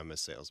 I'm a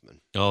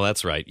salesman. Oh,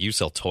 that's right. You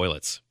sell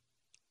toilets.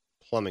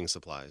 Plumbing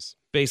supplies.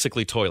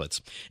 Basically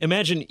toilets.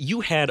 Imagine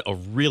you had a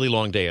really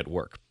long day at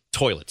work.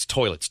 Toilets,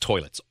 toilets,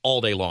 toilets,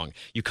 all day long.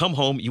 You come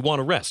home, you want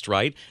to rest,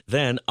 right?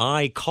 Then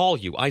I call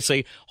you. I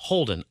say,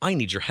 Holden, I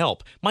need your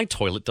help. My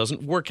toilet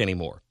doesn't work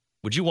anymore.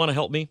 Would you want to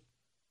help me?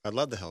 I'd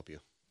love to help you.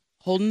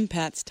 Holden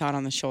pats Todd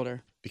on the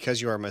shoulder.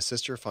 Because you are my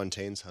sister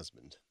Fontaine's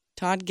husband.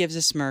 Todd gives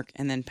a smirk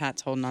and then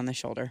pats Holden on the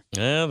shoulder.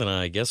 Then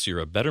I guess you're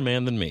a better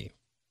man than me.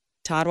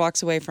 Todd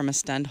walks away from a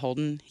stunned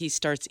Holden. He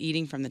starts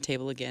eating from the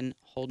table again.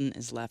 Holden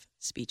is left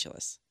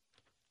speechless.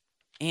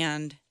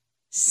 And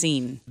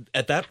scene.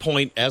 At that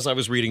point, as I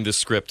was reading this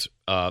script,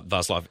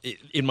 Vaslav,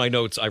 in my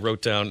notes, I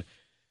wrote down,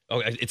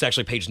 it's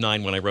actually page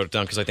 9 when I wrote it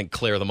down because I think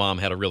Claire, the mom,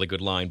 had a really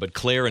good line. But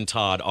Claire and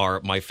Todd are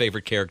my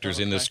favorite characters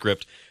in this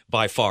script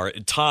by far.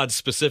 Todd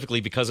specifically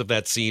because of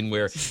that scene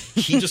where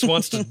he just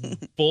wants to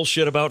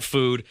bullshit about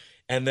food.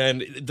 And then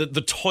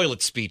the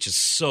toilet speech is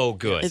so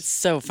good. It's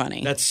so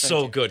funny. That's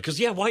so good. Because,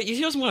 why he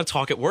doesn't want to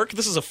talk at work.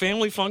 This is a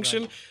family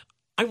function. Right.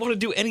 I want to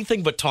do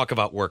anything but talk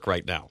about work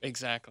right now.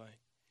 Exactly.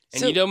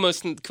 And you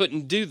almost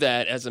couldn't do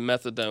that as a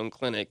methadone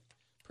clinic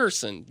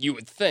person, you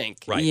would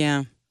think. Right.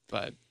 Yeah.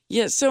 But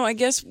yeah, so I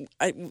guess,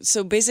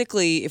 so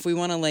basically, if we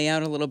want to lay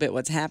out a little bit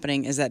what's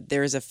happening is that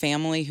there's a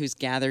family who's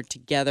gathered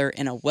together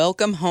in a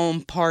welcome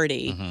home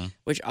party,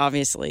 which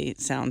obviously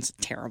sounds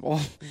terrible.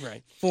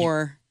 Right.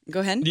 Go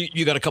ahead.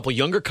 You got a couple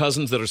younger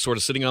cousins that are sort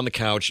of sitting on the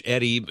couch.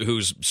 Eddie,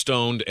 who's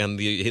stoned, and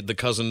the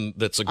cousin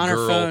that's a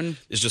girl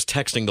is just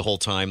texting the whole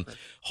time.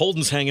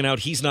 Holden's hanging out.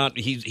 He's not.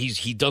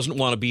 He doesn't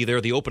want to be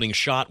there. The opening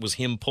shot was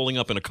him pulling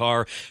up in a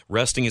car,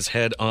 resting his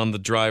head on the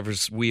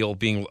driver's wheel,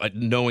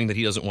 knowing that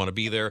he doesn't want to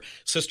be there.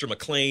 Sister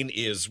McLean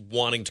is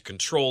wanting to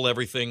control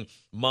everything.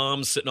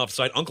 Mom's sitting off the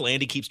side. Uncle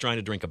Andy keeps trying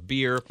to drink a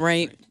beer.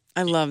 Right.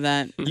 I love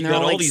that. And You they're got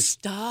all all like, these-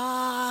 stop.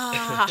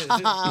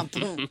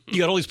 You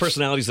got all these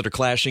personalities that are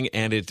clashing,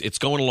 and it's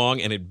going along,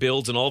 and it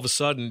builds, and all of a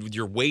sudden,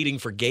 you're waiting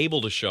for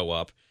Gable to show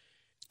up.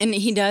 And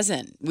he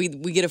doesn't. We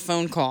get a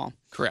phone call.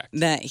 correct.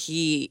 That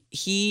he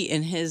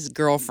and his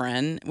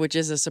girlfriend, which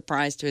is a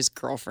surprise to his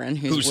girlfriend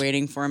who's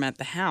waiting for him at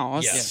the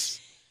house, Yes.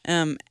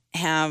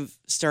 Have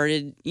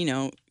started,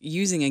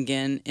 using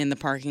again in the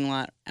parking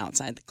lot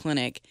outside the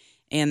clinic,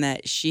 and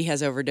that she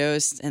has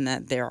overdosed, and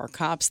that there are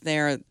cops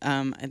there.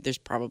 There's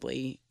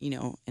probably,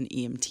 an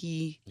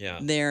EMT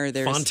there.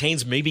 There's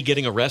Fontaine's maybe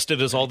getting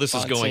arrested as all this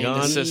is going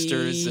on. The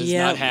sisters is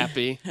Yep. not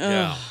happy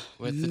Yeah.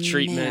 with the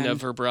treatment man. of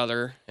her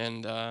brother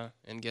and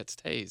gets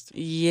tased.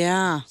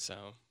 Yeah.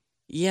 So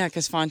Yeah,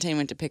 because Fontaine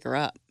went to pick him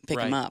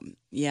up.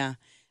 Yeah.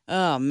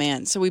 Oh,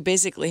 man. So we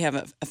basically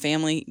have a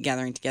family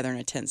gathering together in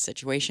a tense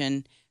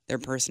situation. Their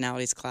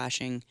personalities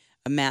clashing.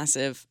 A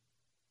massive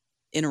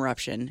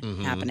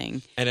interruption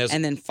happening,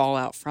 And then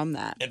fallout from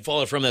that. And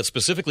fallout from that,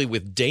 specifically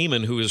with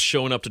Damon, who is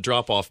showing up to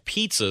drop off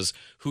pizzas,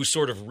 who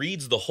sort of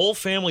reads the whole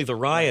family the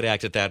riot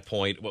act at that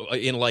point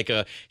in like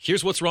a,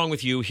 here's what's wrong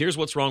with you, here's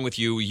what's wrong with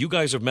you, you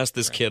guys have messed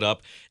this kid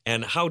up,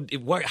 and how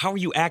are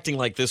you acting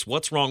like this,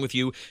 what's wrong with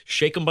you,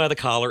 shake him by the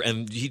collar,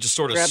 and he just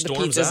sort of Grab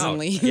storms the pizzas out. and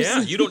leaves.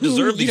 Yeah, you don't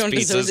deserve You these don't pizzas.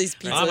 deserve these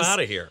pizzas. I'm out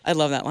of here. I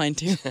love that line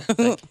too.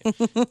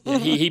 Yeah,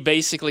 he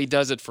basically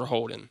does it for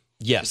Holden.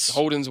 Yes.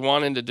 Holden's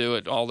wanting to do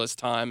it all this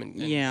time and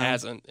Yeah.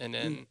 hasn't, and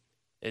then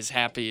as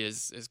happy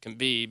as can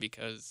be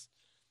because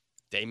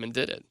Damon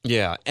did it.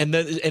 Yeah, and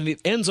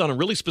it ends on a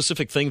really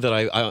specific thing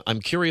that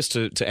I'm curious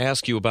to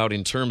ask you about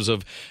in terms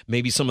of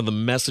maybe some of the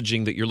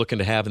messaging that you're looking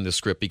to have in this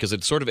script, because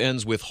it sort of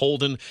ends with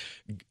Holden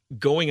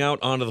going out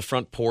onto the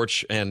front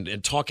porch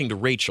and talking to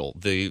Rachel,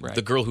 the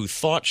girl who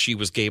thought she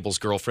was Gable's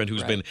girlfriend,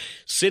 who's been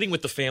sitting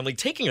with the family,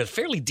 taking a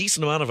fairly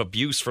decent amount of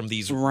abuse from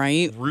these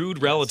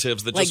rude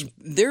relatives that like just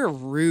they're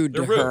rude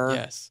to her.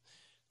 Yes.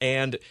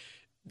 and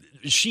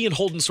she and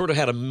Holden sort of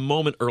had a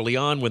moment early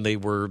on when they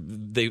were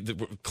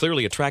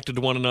clearly attracted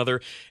to one another,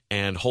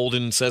 and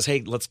Holden says,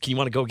 "Hey, you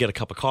want to go get a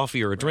cup of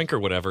coffee or a drink or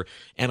whatever?"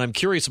 And I'm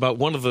curious about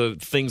one of the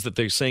things that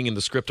they're saying in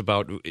the script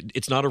about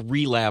it's not a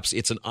relapse,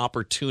 it's an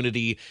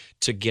opportunity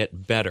to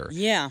get better.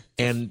 Yeah.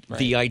 And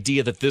the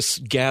idea that this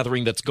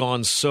gathering that's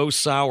gone so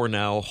sour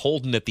now,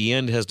 Holden at the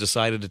end has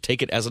decided to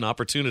take it as an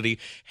opportunity.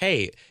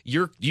 Hey,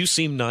 you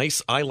seem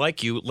nice. I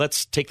like you.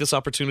 Let's take this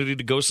opportunity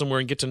to go somewhere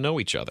and get to know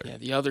each other. Yeah,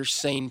 the other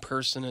sane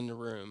person in the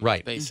room.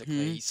 Right.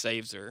 Basically, he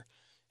saves her.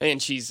 And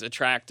she's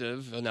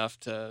attractive enough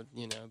to,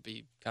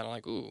 be kind of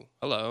like, ooh,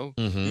 hello.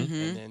 And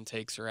then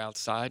takes her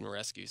outside and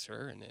rescues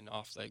her, and then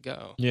off they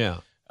go.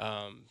 Yeah.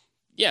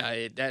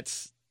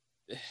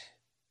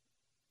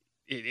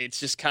 It's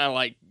just kind of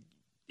like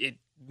it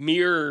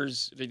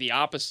mirrors the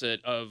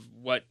opposite of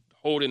what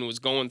Holden was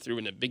going through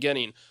in the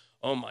beginning.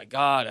 Oh my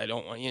God, I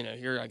don't want,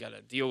 here I got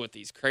to deal with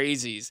these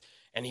crazies.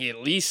 And he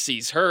at least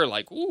sees her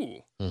like,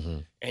 ooh.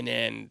 And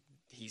then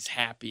he's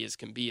happy as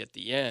can be at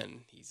the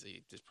end.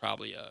 There's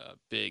probably a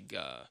big,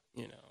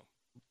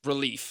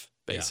 relief,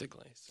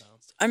 basically. So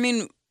I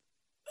mean,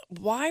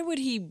 why would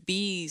he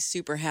be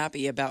super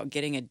happy about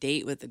getting a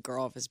date with the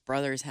girl if his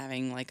brother's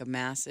having like a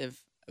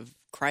massive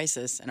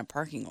crisis in a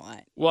parking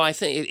lot? Well, I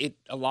think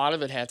a lot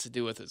of it had to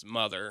do with his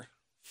mother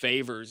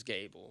favors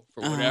Gable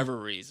for whatever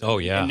reason. Oh,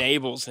 yeah.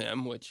 Enables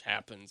him, which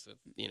happens with,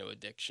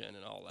 addiction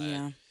and all that.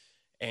 Yeah.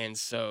 And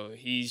so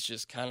he's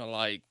just kind of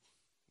like,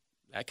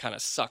 that kind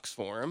of sucks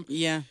for him.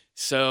 Yeah.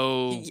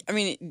 So, I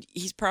mean,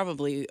 he's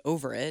probably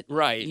over it.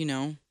 right.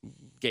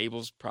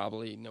 Gable's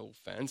probably, no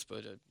offense,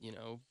 but a,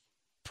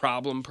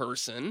 problem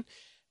person.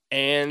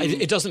 And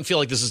It doesn't feel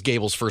like this is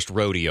Gable's first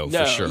rodeo,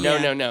 for sure. No.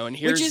 Yeah. And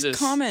here's which is this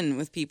common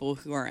with people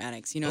who are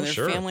addicts. Their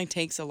sure. family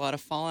takes a lot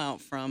of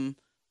fallout from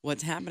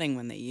what's happening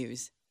when they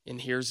use. And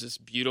here's this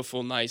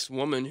beautiful, nice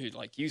woman who,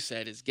 like you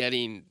said, is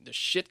getting the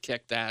shit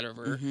kicked out of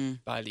her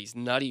by these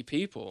nutty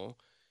people.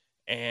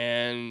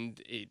 And,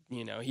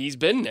 he's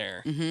been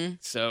there.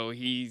 So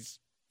he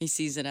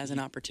sees it as an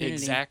opportunity.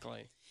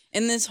 Exactly.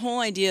 And this whole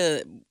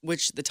idea,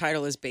 which the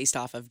title is based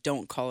off of,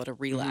 don't call it a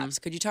relapse.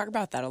 Could you talk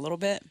about that a little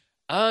bit?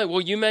 Well,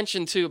 you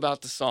mentioned, too,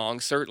 about the song.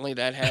 Certainly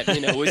that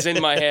had, was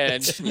in my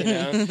head.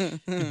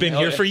 Been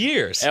here for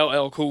years.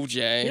 LL Cool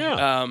J.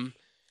 Yeah.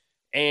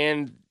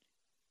 And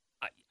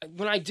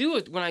when I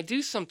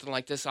do something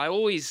like this,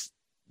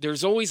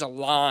 there's always a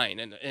line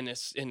in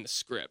the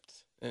script.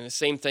 And the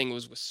same thing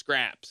was with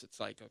Scraps. It's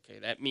like, okay,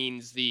 that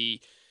means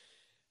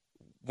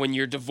when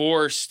you're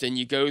divorced and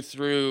you go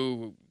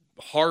through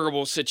a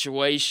horrible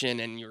situation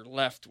and you're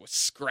left with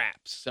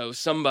scraps. So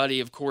somebody,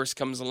 of course,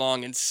 comes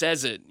along and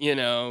says it,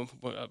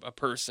 a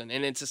person.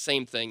 And it's the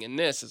same thing in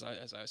this.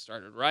 As I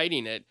started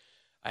writing it,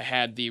 I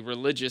had the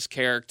religious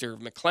character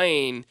of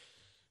McLean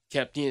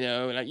kept,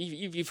 and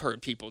you've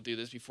heard people do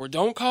this before.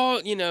 Don't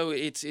call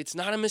it, it's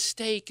not a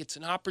mistake. It's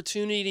an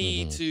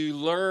opportunity to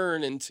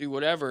learn and to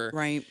whatever.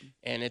 Right.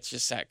 And it's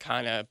just that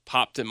kind of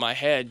popped in my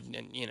head.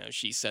 And,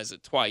 she says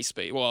it twice,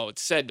 but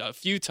it's said a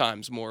few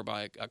times more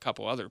by a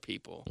couple other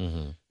people.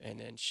 And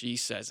then she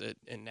says it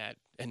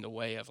in the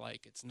way of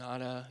like, it's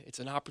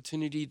an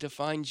opportunity to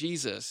find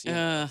Jesus.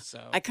 So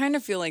I kind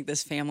of feel like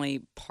this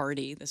family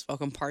party, this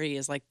welcome party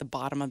is like the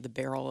bottom of the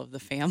barrel of the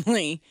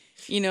family.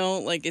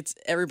 Like it's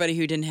everybody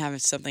who didn't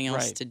have something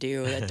else to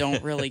do that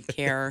don't really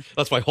care.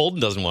 That's why Holden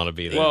doesn't want to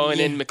be there. Well, and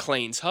then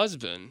McLean's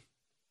husband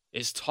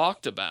is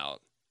talked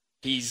about.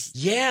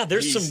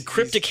 There's some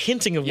cryptic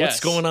hinting of what's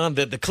going on.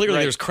 That clearly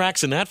there's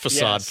cracks in that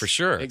facade for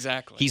sure.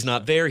 Exactly. He's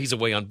not there. He's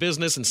away on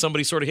business, and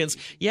somebody sort of hints,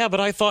 "Yeah, but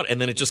I thought," and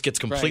then it just gets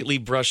completely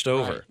brushed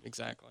over. Right.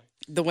 Exactly.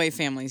 The way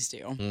families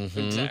do.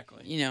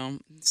 Exactly.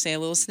 Say a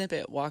little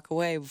snippet, walk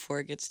away before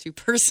it gets too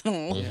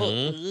personal.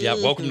 Yeah,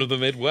 welcome to the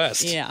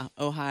Midwest. Yeah,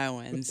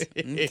 Ohioans.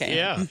 Okay.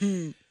 Yeah.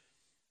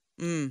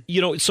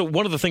 So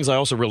one of the things I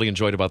also really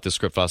enjoyed about this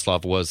script,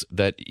 Vaslav, was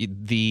that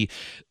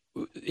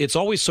it's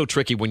always so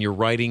tricky when you're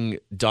writing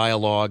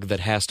dialogue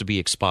that has to be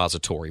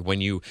expository,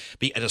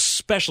 and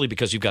especially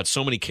because you've got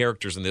so many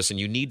characters in this and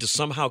you need to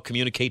somehow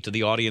communicate to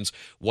the audience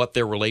what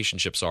their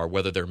relationships are,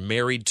 whether they're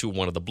married to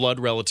one of the blood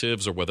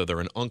relatives or whether they're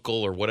an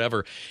uncle or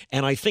whatever.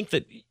 And I think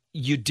that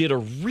you did a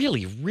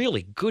really,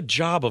 really good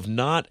job of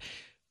not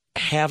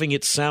having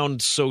it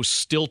sound so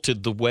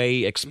stilted the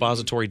way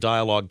expository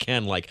dialogue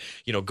can, like,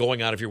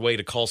 going out of your way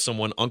to call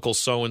someone Uncle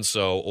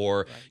so-and-so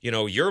or,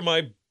 you're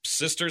my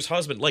sister's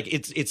husband. Like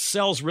it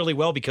sells really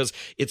well because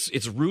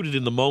it's rooted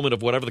in the moment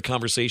of whatever the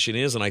conversation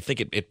is, and I think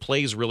it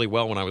plays really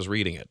well when I was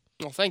reading it.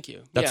 Well, thank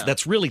you.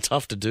 That's really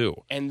tough to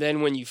do. And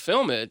then when you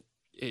film it,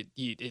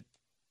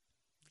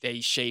 they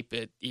shape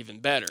it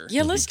even better.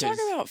 Yeah, let's talk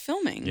about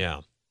filming.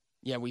 Yeah.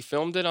 Yeah, we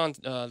filmed it on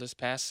this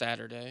past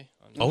Saturday.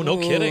 Oh, no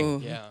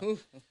kidding. Yeah.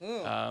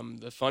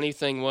 The funny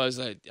thing was,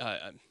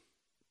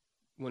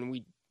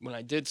 when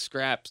I did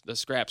the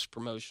Scraps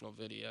promotional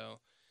video,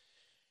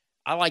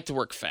 I like to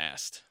work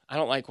fast. I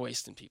don't like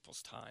wasting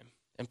people's time.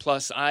 And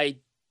plus,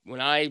 when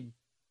I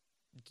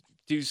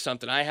do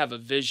something, I have a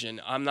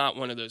vision. I'm not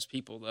one of those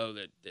people, though,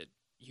 that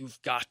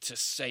you've got to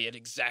say it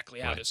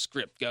exactly how the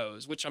script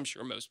goes, which I'm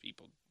sure most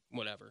people,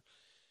 whatever.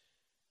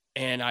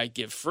 And I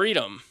give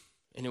freedom.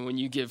 And then when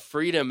you give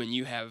freedom and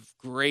you have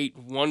great,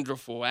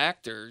 wonderful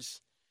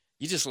actors,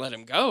 you just let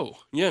them go,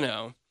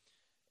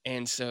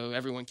 And so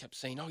everyone kept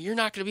saying, "Oh, you're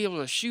not going to be able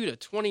to shoot a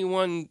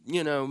 21,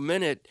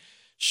 minute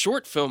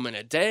short film in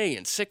a day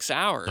in 6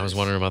 hours." I was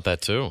wondering about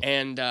that too.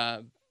 And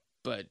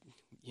but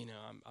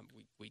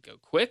we go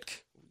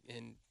quick,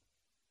 and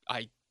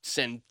I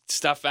send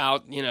stuff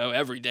out,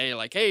 every day,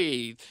 like,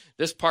 hey,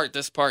 this part,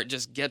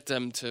 just get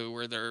them to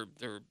where they're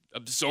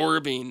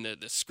absorbing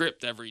the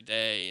script every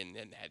day, and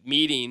had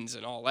meetings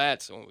and all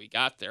that. So when we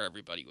got there,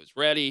 everybody was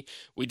ready.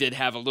 We did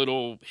have a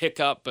little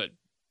hiccup, but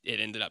it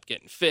ended up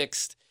getting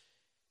fixed.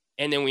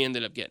 And then we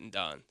ended up getting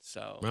done.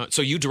 So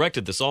you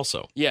directed this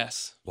also?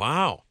 Yes.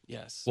 Wow.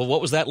 Yes. Well, what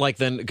was that like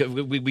then?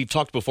 We've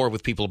talked before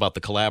with people about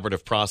the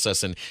collaborative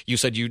process, and you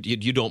said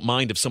you don't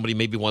mind if somebody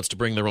maybe wants to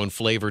bring their own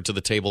flavor to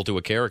the table to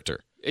a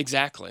character.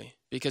 Exactly.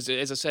 Because,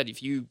 as I said,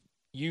 if you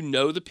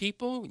know the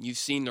people, you've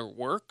seen their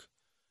work,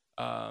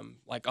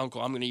 like I'm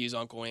going to use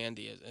Uncle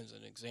Andy as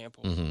an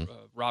example.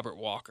 Robert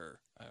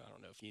Walker. I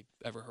don't know if you've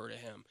ever heard of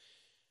him.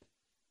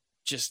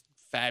 Just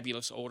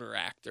fabulous older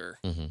actor,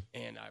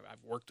 and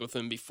I've worked with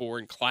him before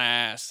in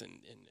class and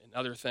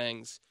other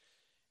things,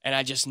 and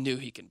I just knew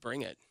he could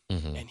bring it.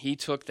 And he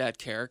took that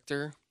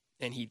character,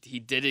 and he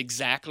did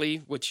exactly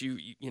what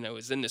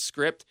is in the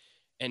script,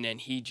 and then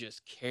he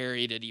just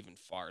carried it even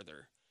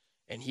farther,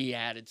 and he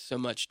added so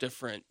much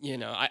different.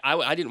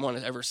 I didn't want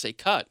to ever say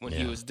cut when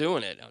he was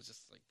doing it. I was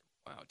just like,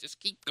 wow, just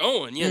keep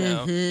going,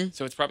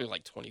 So it's probably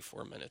like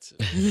 24 minutes.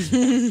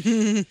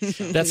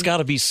 That's got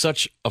to be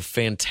such a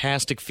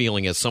fantastic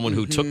feeling as someone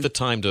who took the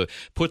time to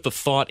put the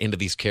thought into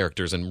these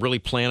characters and really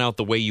plan out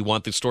the way you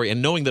want the story,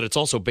 and knowing that it's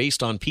also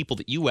based on people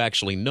that you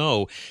actually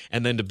know,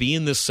 and then to be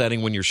in this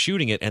setting when you're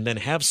shooting it and then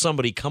have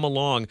somebody come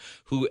along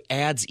who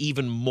adds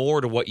even more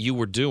to what you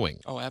were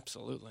doing. Oh,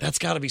 absolutely. That's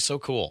got to be so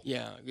cool.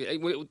 Yeah.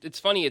 It's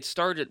funny. It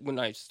started when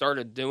I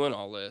started doing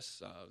all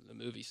this, the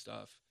movie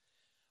stuff.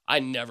 I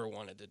never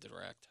wanted to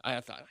direct. I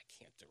thought, I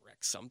can't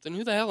direct something.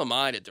 Who the hell am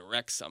I to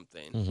direct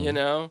something?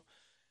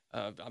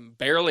 I'm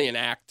barely an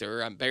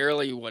actor. I'm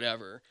barely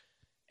whatever.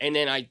 And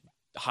then I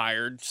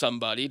hired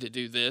somebody to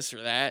do this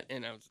or that,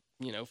 and I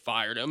was,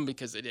 fired them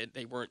because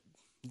they weren't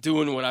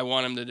doing what I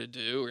wanted them to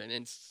do, and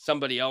then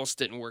somebody else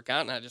didn't work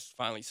out, and I just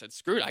finally said,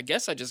 screw it. I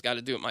guess I just got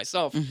to do it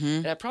myself.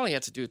 And I probably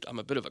had to do it. I'm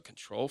a bit of a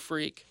control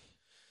freak.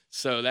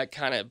 So that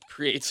kind of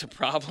creates a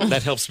problem.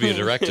 That helps be a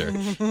director,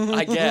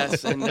 I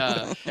guess. And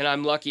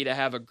I'm lucky to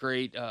have a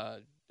great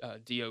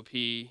DOP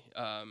in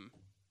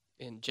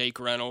Jake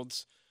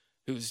Reynolds,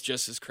 who's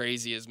just as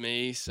crazy as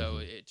me. So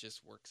it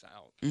just works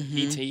out.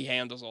 He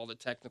handles all the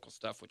technical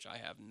stuff, which I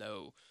have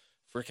no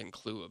freaking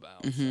clue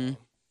about. So.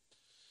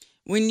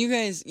 When you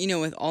guys,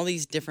 with all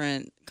these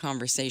different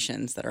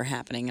conversations that are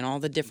happening and all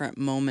the different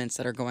moments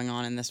that are going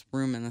on in this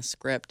room in the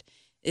script,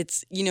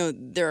 it's,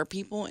 there are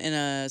people in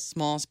a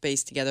small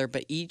space together,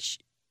 but each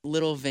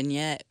little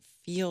vignette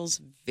feels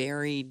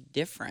very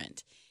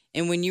different.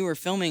 And when you were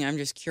filming, I'm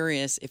just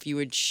curious if you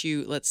would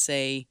shoot, let's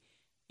say,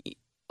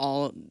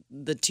 all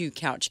the two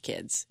couch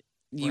kids.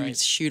 You would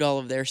shoot all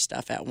of their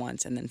stuff at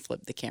once and then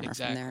flip the camera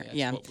from there.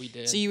 That's what we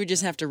did. So you would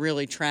just have to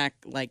really track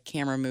like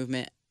camera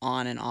movement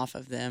on and off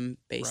of them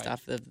based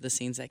off of the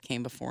scenes that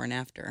came before and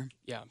after.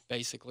 Yeah,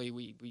 basically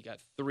we got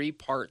 3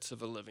 parts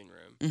of a living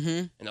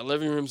room. And the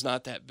living room's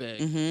not that big.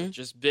 But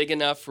just big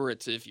enough for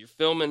it to, if you're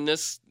filming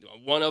this,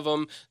 one of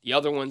them, the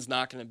other one's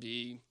not going to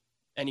be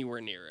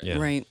anywhere near it. Yeah.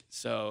 Right.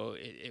 So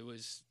it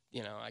was,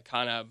 I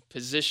kind of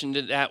positioned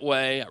it that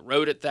way. I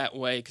wrote it that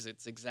way because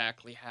it's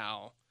exactly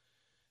how.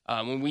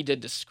 When we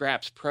did the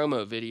Scraps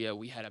promo video,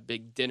 we had a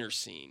big dinner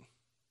scene.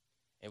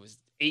 It was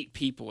 8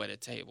 people at a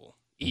table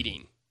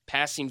eating.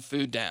 Passing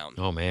food down.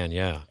 Oh, man,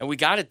 yeah. And we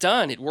got it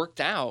done. It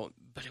worked out,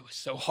 but it was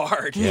so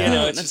hard.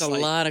 Yeah. It's That's just a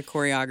lot of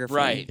choreography.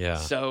 Right. Yeah.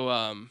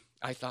 So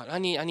I thought I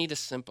need to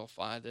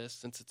simplify this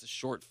since it's a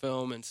short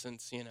film and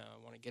since I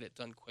want to get it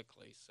done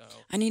quickly. So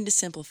I need to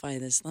simplify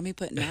this. Let me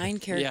put 9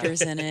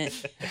 characters in it,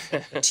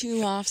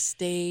 2 off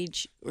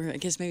stage, or I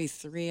guess maybe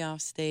 3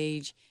 off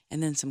stage,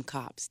 and then some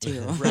cops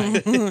too.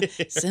 Right.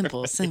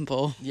 Simple.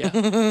 Yeah.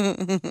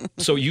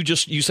 So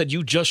you said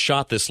you just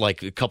shot this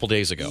like a couple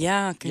days ago.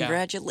 Yeah,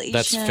 congratulations.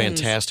 That's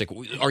fantastic.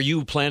 Are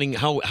you planning?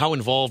 How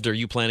involved are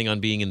you planning on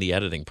being in the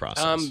editing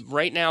process?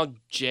 Right now,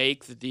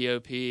 Jake, the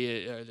DOP,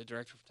 the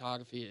director of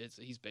photography,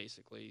 he's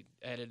basically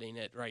editing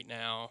it right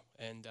now,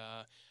 and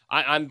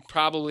I'm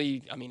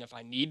probably, if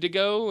I need to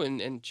go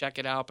and check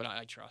it out, but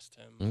I trust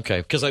him.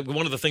 Okay, because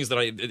one of the things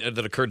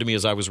that occurred to me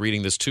as I was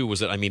reading this too was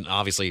that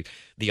obviously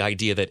the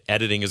idea that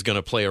editing is going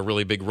to play a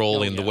really big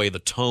role in the way the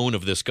tone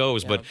of this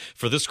goes, but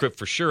for this script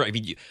for sure,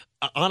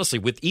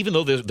 honestly, even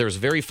though there's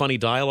very funny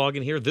dialogue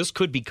in here, this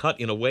could be cut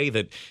in a way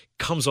that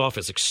comes off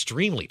as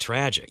extremely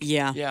tragic.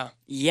 Yeah.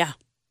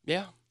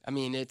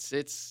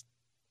 It's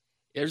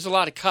there's a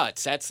lot of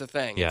cuts. That's the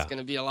thing. Yeah. It's going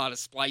to be a lot of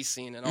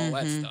splicing and all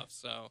that stuff.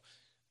 So,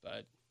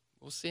 but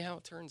we'll see how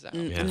it turns out.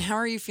 And how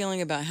are you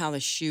feeling about how the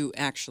shoot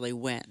actually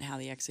went? How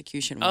the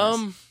execution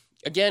was?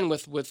 Again,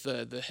 with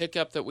the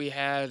hiccup that we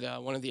had,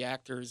 one of the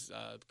actors'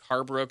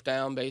 car broke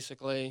down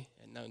basically,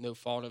 and no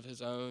fault of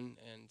his own,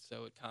 and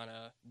so it kind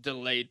of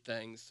delayed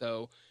things.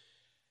 So,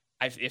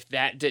 if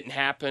that didn't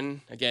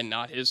happen, again,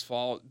 not his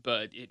fault,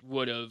 but it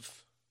would have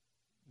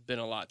been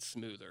a lot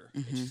smoother.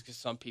 It's just because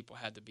some people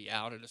had to be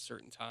out at a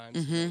certain time,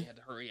 so we had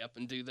to hurry up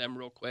and do them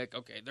real quick.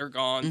 Okay, they're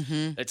gone.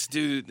 Let's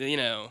do,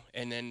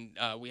 and then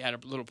we had a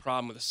little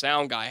problem with the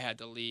sound guy had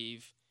to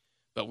leave,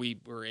 but we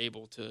were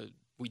able to.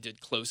 We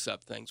did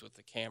close-up things with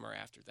the camera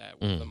after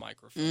that with the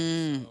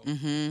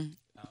microphone.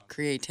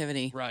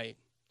 Creativity. Right.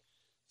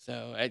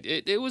 So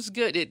it was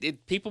good.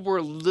 People were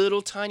a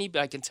little tiny,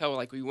 but I can tell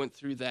like we went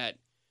through that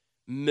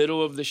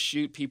middle of the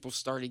shoot, people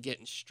started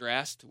getting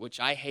stressed, which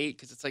I hate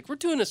because it's like we're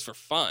doing this for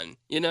fun,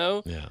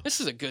 Yeah. This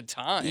is a good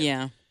time.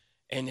 Yeah.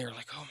 And they're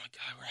like, oh my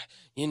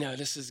God,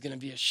 this is gonna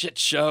be a shit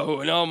show,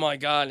 and oh my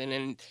God,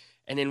 and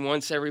then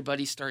once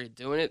everybody started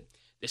doing it,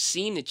 the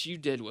scene that you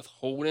did with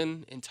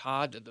Holden and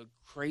Todd, the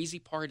crazy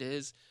part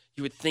is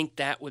you would think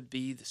that would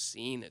be the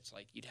scene that's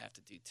like you'd have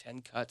to do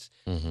 10 cuts.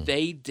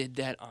 They did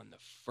that on the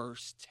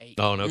first take.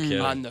 Oh, no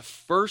kidding. On the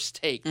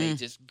first take, they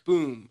just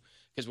boom.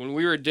 Because when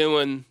we were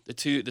doing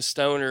the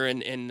stoner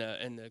and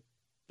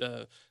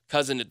the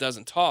cousin that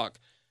doesn't talk,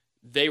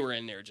 they were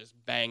in there just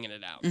banging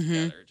it out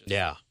together.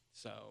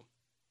 So.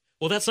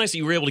 Well, that's nice that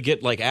you were able to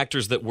get like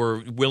actors that were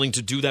willing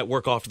to do that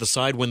work off to the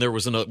side when there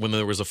was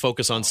a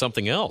focus on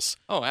something else.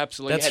 Oh,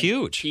 absolutely. That's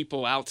huge.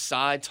 People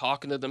outside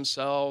talking to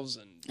themselves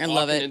and I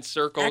love it. In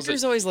circles.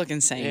 Actors always look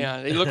insane.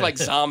 Yeah, they look like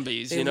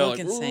zombies. They look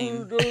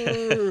insane.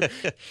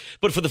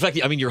 But for the fact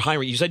that you're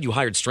hiring, you said you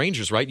hired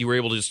strangers, right? You were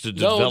able to just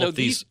develop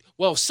these.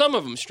 Well, some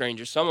of them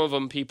strangers, some of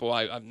them people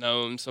I've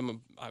known,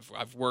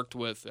 I've worked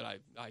with that I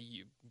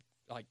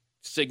like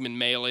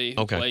Sigmund Maley,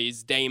 who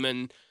plays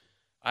Damon.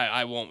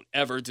 I won't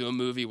ever do a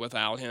movie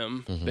without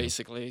him.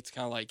 Basically, it's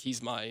kind of like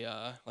he's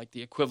my like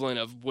the equivalent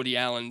of Woody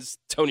Allen's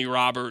Tony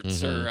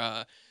Roberts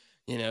or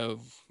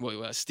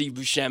Steve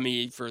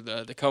Buscemi for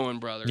the Coen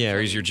brothers. Yeah,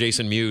 or he's your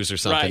Jason Mewes or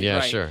something.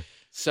 Right. Sure.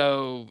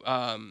 So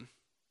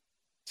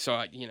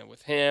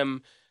with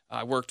him,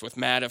 I worked with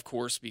Matt, of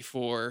course,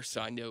 before,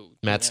 so I know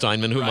Matt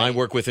Steinman, whom I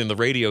work with in the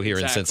radio here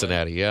in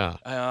Cincinnati. Yeah.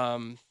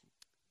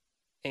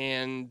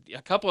 And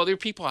a couple other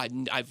people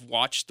I've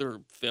watched their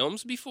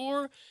films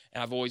before,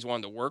 and I've always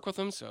wanted to work with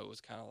them. So it was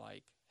kind of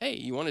like, hey,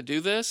 you want to do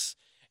this?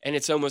 And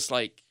it's almost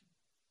like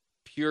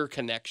pure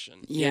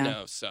connection,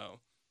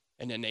 So,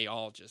 and then they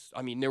all just,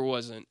 there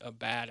wasn't a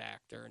bad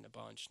actor in the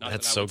bunch. Not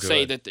That's that I so would good.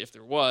 say that if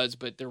there was,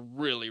 but there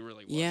really,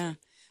 really wasn't. Yeah.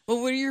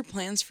 Well, what are your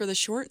plans for the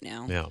short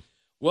now? Yeah.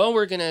 Well,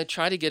 we're gonna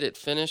try to get it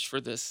finished for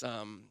this. I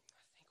think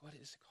what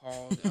is it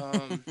called?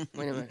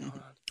 Wait a minute. Hold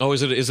on. Oh,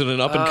 is it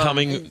an up and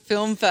coming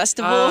film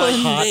festival?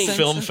 hot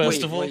film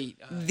festival? Wait.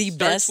 The Starts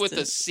best with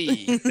a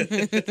C,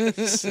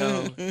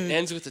 so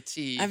ends with a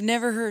T. I've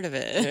never heard of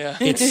it. Yeah.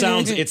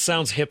 It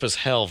sounds hip as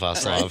hell,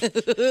 Vaslav.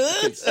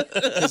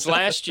 Because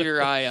last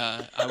year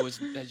I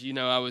was, as you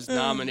know, I was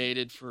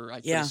nominated for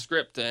put a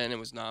script in and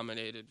was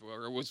nominated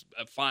for, or was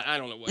I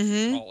don't know what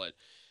you call it,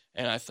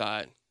 and I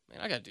thought,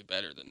 man, I got to do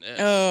better than this.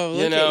 Oh,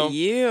 look at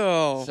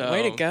you! So,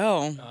 way to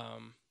go!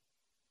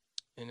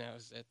 And I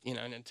was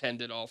and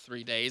attended all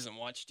 3 days and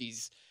watched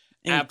these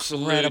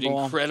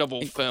incredible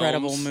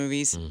films,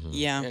 movies.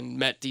 Yeah, and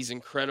met these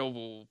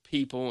incredible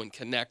people and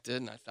connected.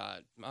 And I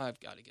thought, I've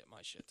got to get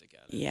my shit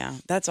together. Yeah,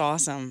 that's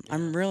awesome. Yeah.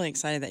 I'm really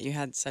excited that you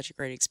had such a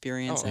great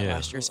experience at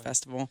last year's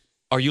festival.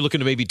 Are you looking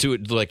to maybe try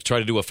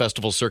to do a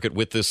festival circuit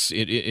with this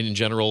in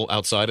general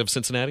outside of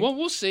Cincinnati? Well,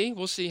 we'll see.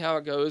 We'll see how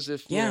it goes.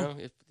 If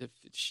if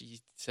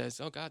she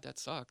says, "Oh God, that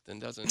sucked," and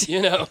doesn't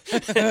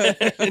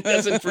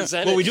doesn't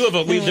present. Well, it. we do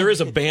have there is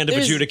a band of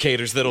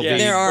adjudicators that'll be.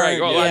 There are. Right.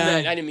 Well,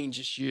 yeah. I didn't mean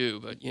just you,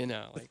 but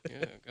God.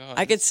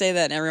 I could say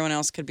that, and everyone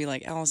else could be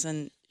like,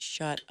 Allison,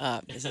 shut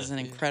up. This is an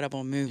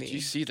incredible movie. Did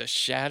you see the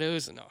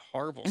shadows and the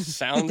horrible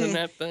sound in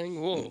that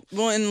thing? Whoa.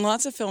 Well, and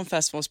lots of film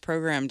festivals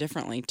program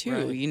differently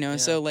too, Right,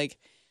 so like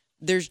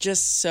there's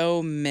just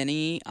so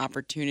many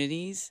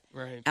opportunities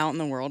Right. out in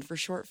the world for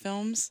short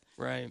films.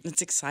 Right.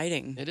 It's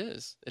exciting. It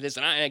is. It is.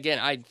 And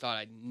I thought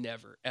I'd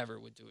never, ever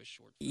would do a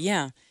short film.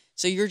 Yeah.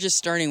 So you're just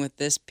starting with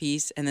this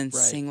piece and then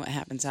Right. seeing what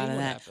happens out of what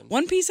that. happens.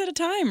 One piece at a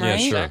time, Yeah, right?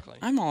 sure. Exactly.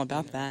 I'm all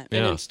about that.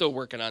 And Yeah. I'm still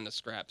working on the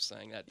scraps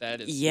thing. That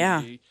is.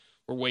 Yeah.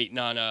 We're waiting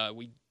on.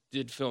 We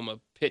did film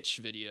a pitch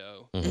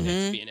video Mhm. and Mhm.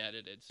 it's being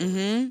edited. So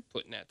we're just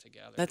putting that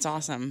together. That's So,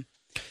 awesome.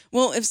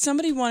 Well, if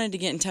somebody wanted to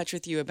get in touch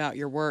with you about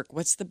your work,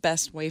 what's the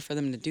best way for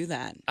them to do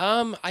that?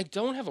 I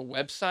don't have a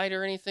website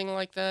or anything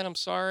like that. I'm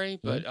sorry,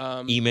 but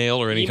Email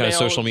or any kind of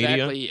email, social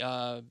media? Exactly.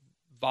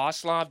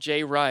 Vaslav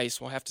J.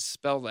 Rice. We'll have to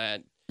spell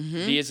that.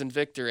 V as in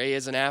Victor, A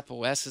as in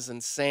Apple, S as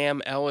in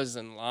Sam, L as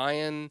in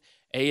Lion,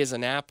 A as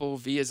in Apple,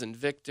 V as in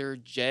Victor,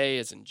 J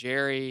as in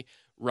Jerry,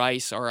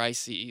 Rice,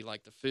 R-I-C-E,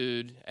 like the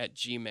food, at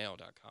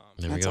gmail.com.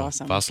 There we That's go.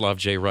 awesome.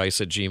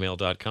 VaslavJRice at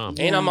gmail.com.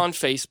 And I'm on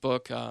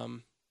Facebook,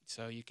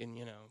 so you can,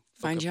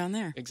 Find you on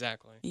there.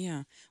 Exactly.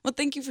 Yeah. Well,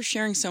 thank you for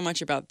sharing so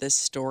much about this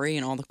story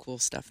and all the cool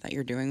stuff that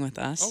you're doing with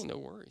us. Oh, no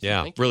worries.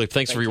 Yeah, Thank you. really.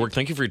 Thanks for Thank your you. work.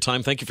 Thank you for your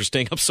time. Thank you for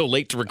staying up so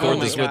late to record Oh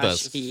my this with gosh,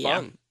 us. This is Yeah.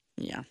 fun.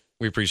 Yeah.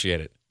 We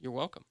appreciate it. You're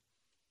welcome.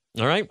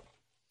 All right.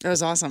 That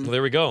was awesome. Well,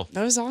 there we go.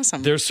 That was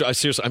awesome.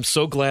 Seriously, I'm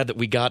so glad that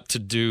we got to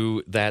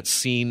do that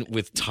scene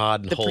with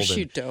Todd and the Holden.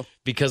 prosciutto.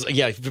 Because,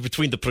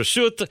 between the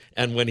prosciutto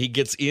and when he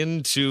gets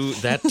into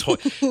that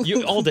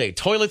all day,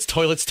 toilets.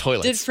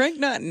 Did Frank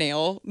not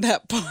nail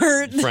that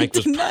part? Frank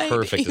was tonight?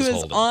 perfect He as was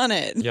Holden. on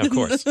it. Yeah, of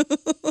course.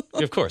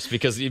 Of course,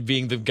 because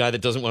being the guy that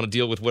doesn't want to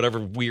deal with whatever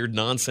weird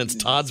nonsense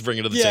Todd's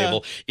bringing to the Yeah.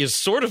 table is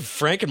sort of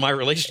Frank and my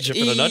relationship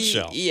in a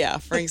nutshell. Yeah,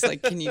 Frank's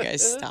like, can you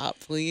guys stop,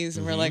 please?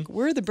 And we're like,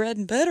 we're the bread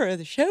and butter of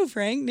the show,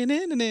 Frank.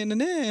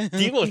 Na-na-na-na-na.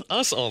 Deal with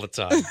us all the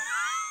time.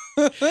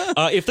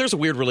 If there's a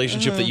weird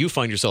relationship that you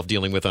find yourself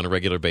dealing with on a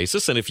regular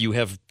basis, and if you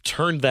have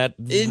turned that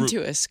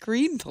Into a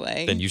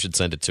screenplay. then you should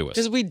send it to us.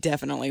 Because we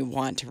definitely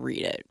want to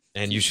read it.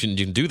 And you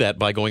can do that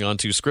by going on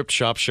to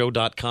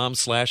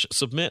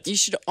scriptshopshow.com/submit. You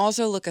should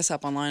also look us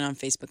up online on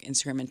Facebook,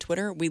 Instagram, and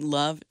Twitter. We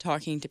love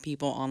talking to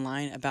people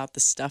online about the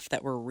stuff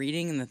that we're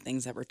reading and the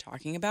things that we're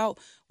talking about,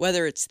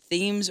 whether it's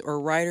themes or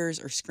writers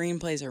or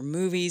screenplays or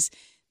movies.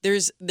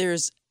 There's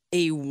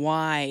a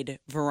wide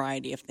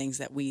variety of things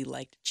that we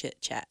like to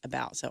chit-chat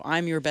about. So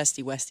I'm your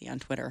bestie Westie on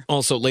Twitter.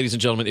 Also, ladies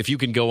and gentlemen, if you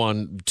can go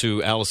on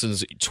to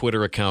Allison's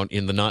Twitter account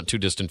in the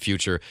not-too-distant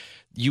future,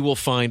 you will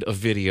find a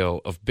video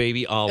of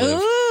baby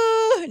Olive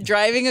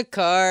Driving a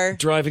car.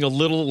 driving a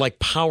little,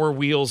 Power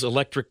Wheels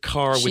electric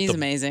car with She's the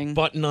amazing.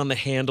 button on the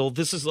handle.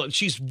 This is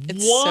she's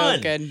It's won.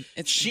 so good.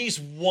 She's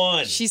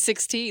won. She's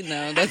 16,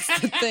 though. That's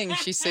the thing.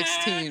 She's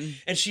 16.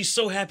 And she's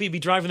so happy to be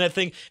driving that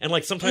thing. And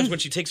sometimes when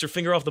she takes her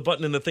finger off the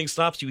button and the thing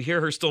stops, you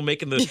hear her still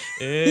making the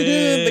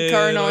The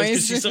car noise.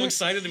 'cause she's so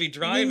excited to be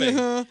driving.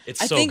 It's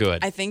so think,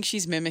 good. I think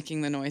she's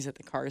mimicking the noise that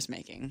the car is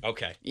making.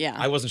 Okay. Yeah.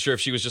 I wasn't sure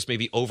if she was just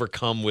maybe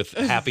overcome with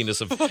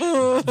happiness of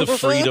the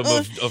freedom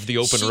of the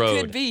open she road.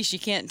 She could be. She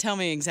can't tell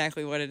me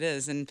exactly what it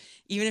is. And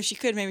even if she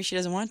could, maybe she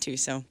doesn't want to.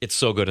 So It's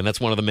so good. And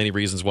that's one of the many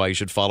reasons why you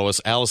should follow us.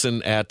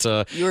 Allison at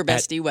your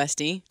bestie,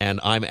 Westie. and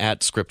I'm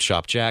at Script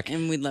Shop Jack.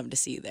 And we'd love to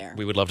see you there.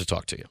 We would love to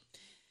talk to you.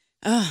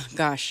 Oh,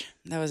 gosh.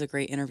 That was a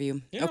great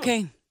interview. Yeah.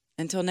 Okay.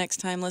 Until next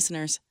time,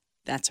 listeners,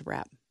 that's a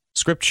wrap.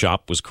 Script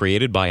Shop was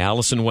created by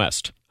Allison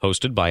West,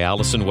 hosted by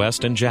Allison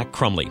West and Jack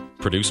Crumley,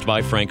 produced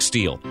by Frank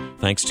Steele.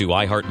 Thanks to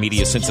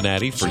iHeartMedia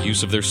Cincinnati for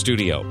use of their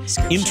studio.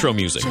 Intro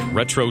music,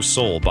 Retro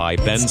Soul by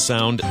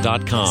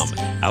bensound.com.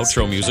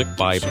 Outro music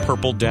by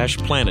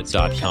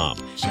purple-planet.com.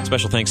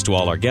 Special thanks to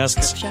all our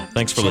guests.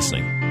 Thanks for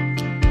listening.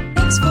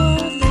 Thanks for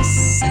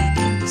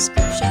listening to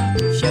Script Shop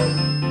Show.